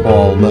by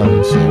Paul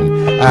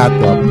Levinson at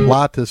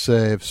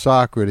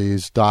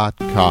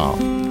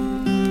theplottosavesocrates.com.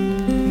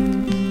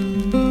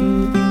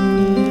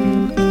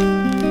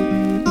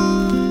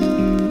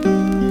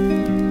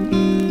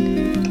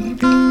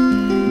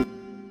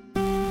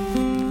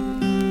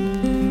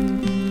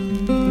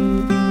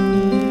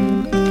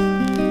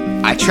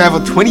 I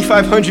traveled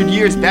 2,500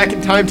 years back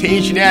in time to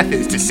ancient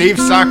Athens to save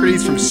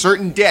Socrates from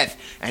certain death,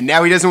 and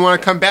now he doesn't want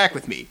to come back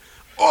with me.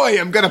 Oi,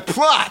 I'm gonna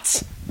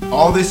plot!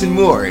 All this and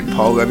more in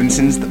Paul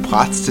Levinson's The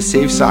Plots to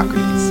Save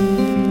Socrates.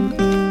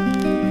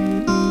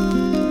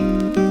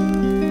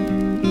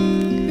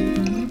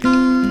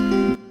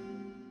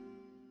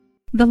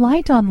 The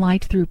Light on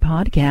Light Through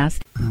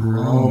podcast.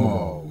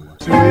 Promo.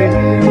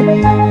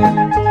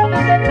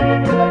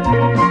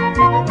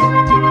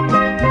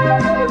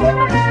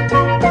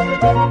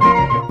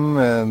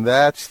 And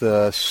that's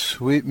the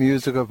sweet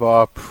music of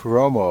our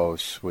promo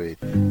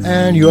suite.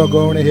 And you're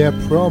going to hear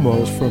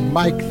promos from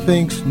Mike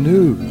Thinks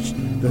News,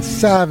 the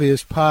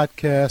savviest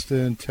podcast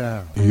in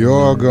town.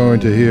 You're going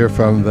to hear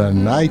from the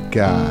Night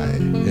Guy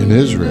in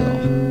Israel.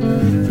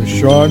 For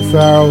Sean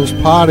Farrell's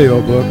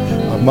audiobook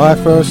of my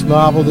first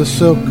novel, The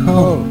Silk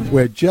Code.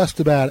 We're just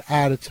about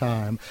out of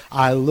time.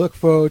 I look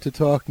forward to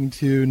talking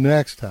to you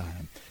next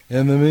time.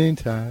 In the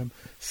meantime,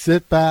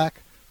 sit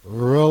back,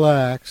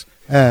 relax,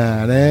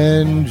 and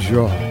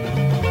enjoy.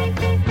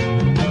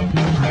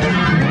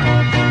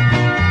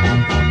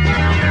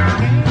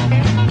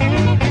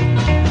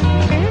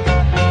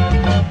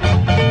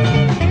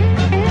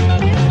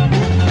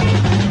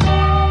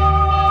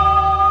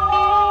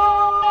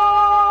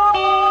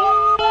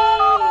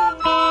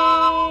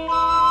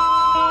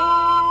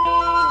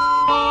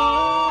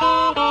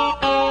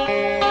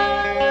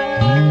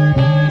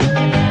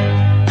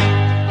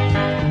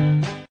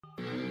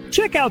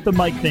 Check out the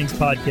Mike Thinks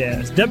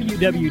podcast,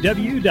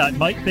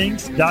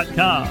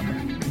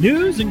 www.mikethinks.com.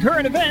 News and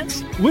current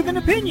events with an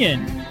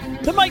opinion.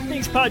 The Mike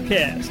Thinks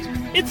podcast.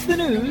 It's the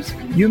news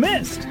you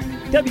missed.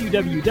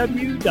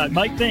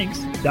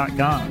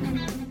 www.mikethinks.com.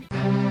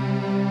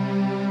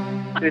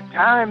 The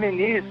time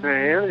in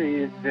Israel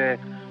is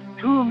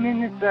 2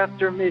 minutes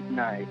after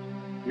midnight.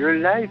 Your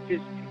life is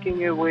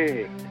ticking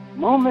away,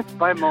 moment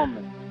by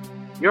moment.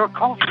 Your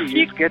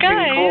coffee is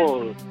getting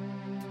cold.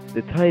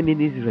 The time in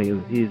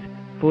Israel is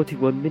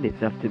 41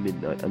 minutes after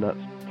midnight, and that's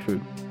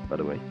true, by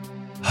the way.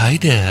 Hi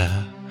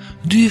there.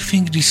 Do you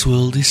think this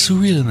world is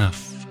surreal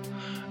enough?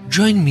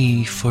 Join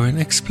me for an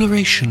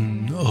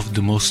exploration of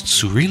the most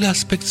surreal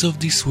aspects of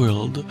this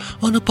world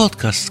on a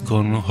podcast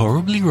gone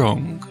horribly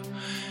wrong.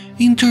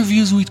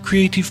 Interviews with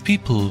creative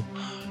people,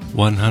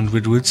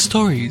 100-word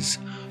stories,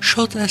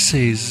 short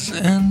essays,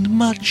 and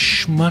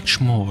much,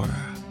 much more.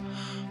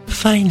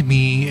 Find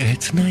me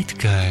at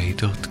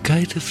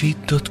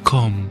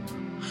nightguy.guidefeed.com.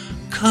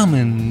 Come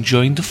and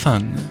join the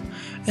fun,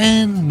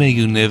 and may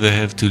you never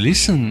have to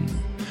listen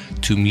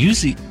to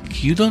music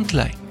you don't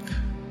like.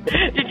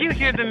 Did you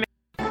hear the...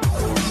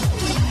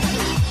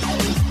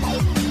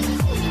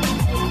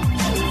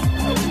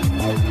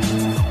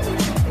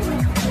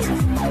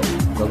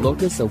 The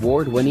Locus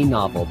Award-winning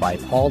novel by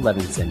Paul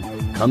Levinson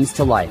comes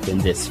to life in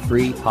this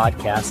free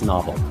podcast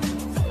novel.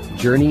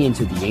 Journey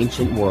into the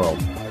ancient world,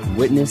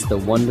 witness the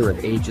wonder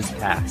of ages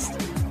past,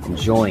 and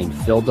join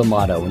Phil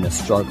D'Amato in the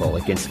struggle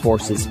against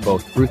forces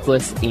both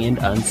ruthless and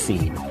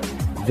unseen.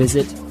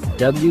 Visit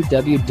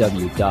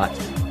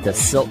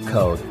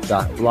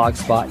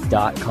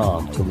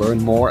www.thesilkcode.blogspot.com to learn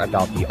more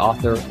about the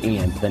author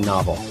and the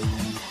novel.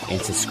 And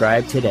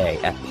subscribe today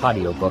at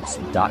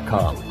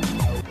podiobooks.com.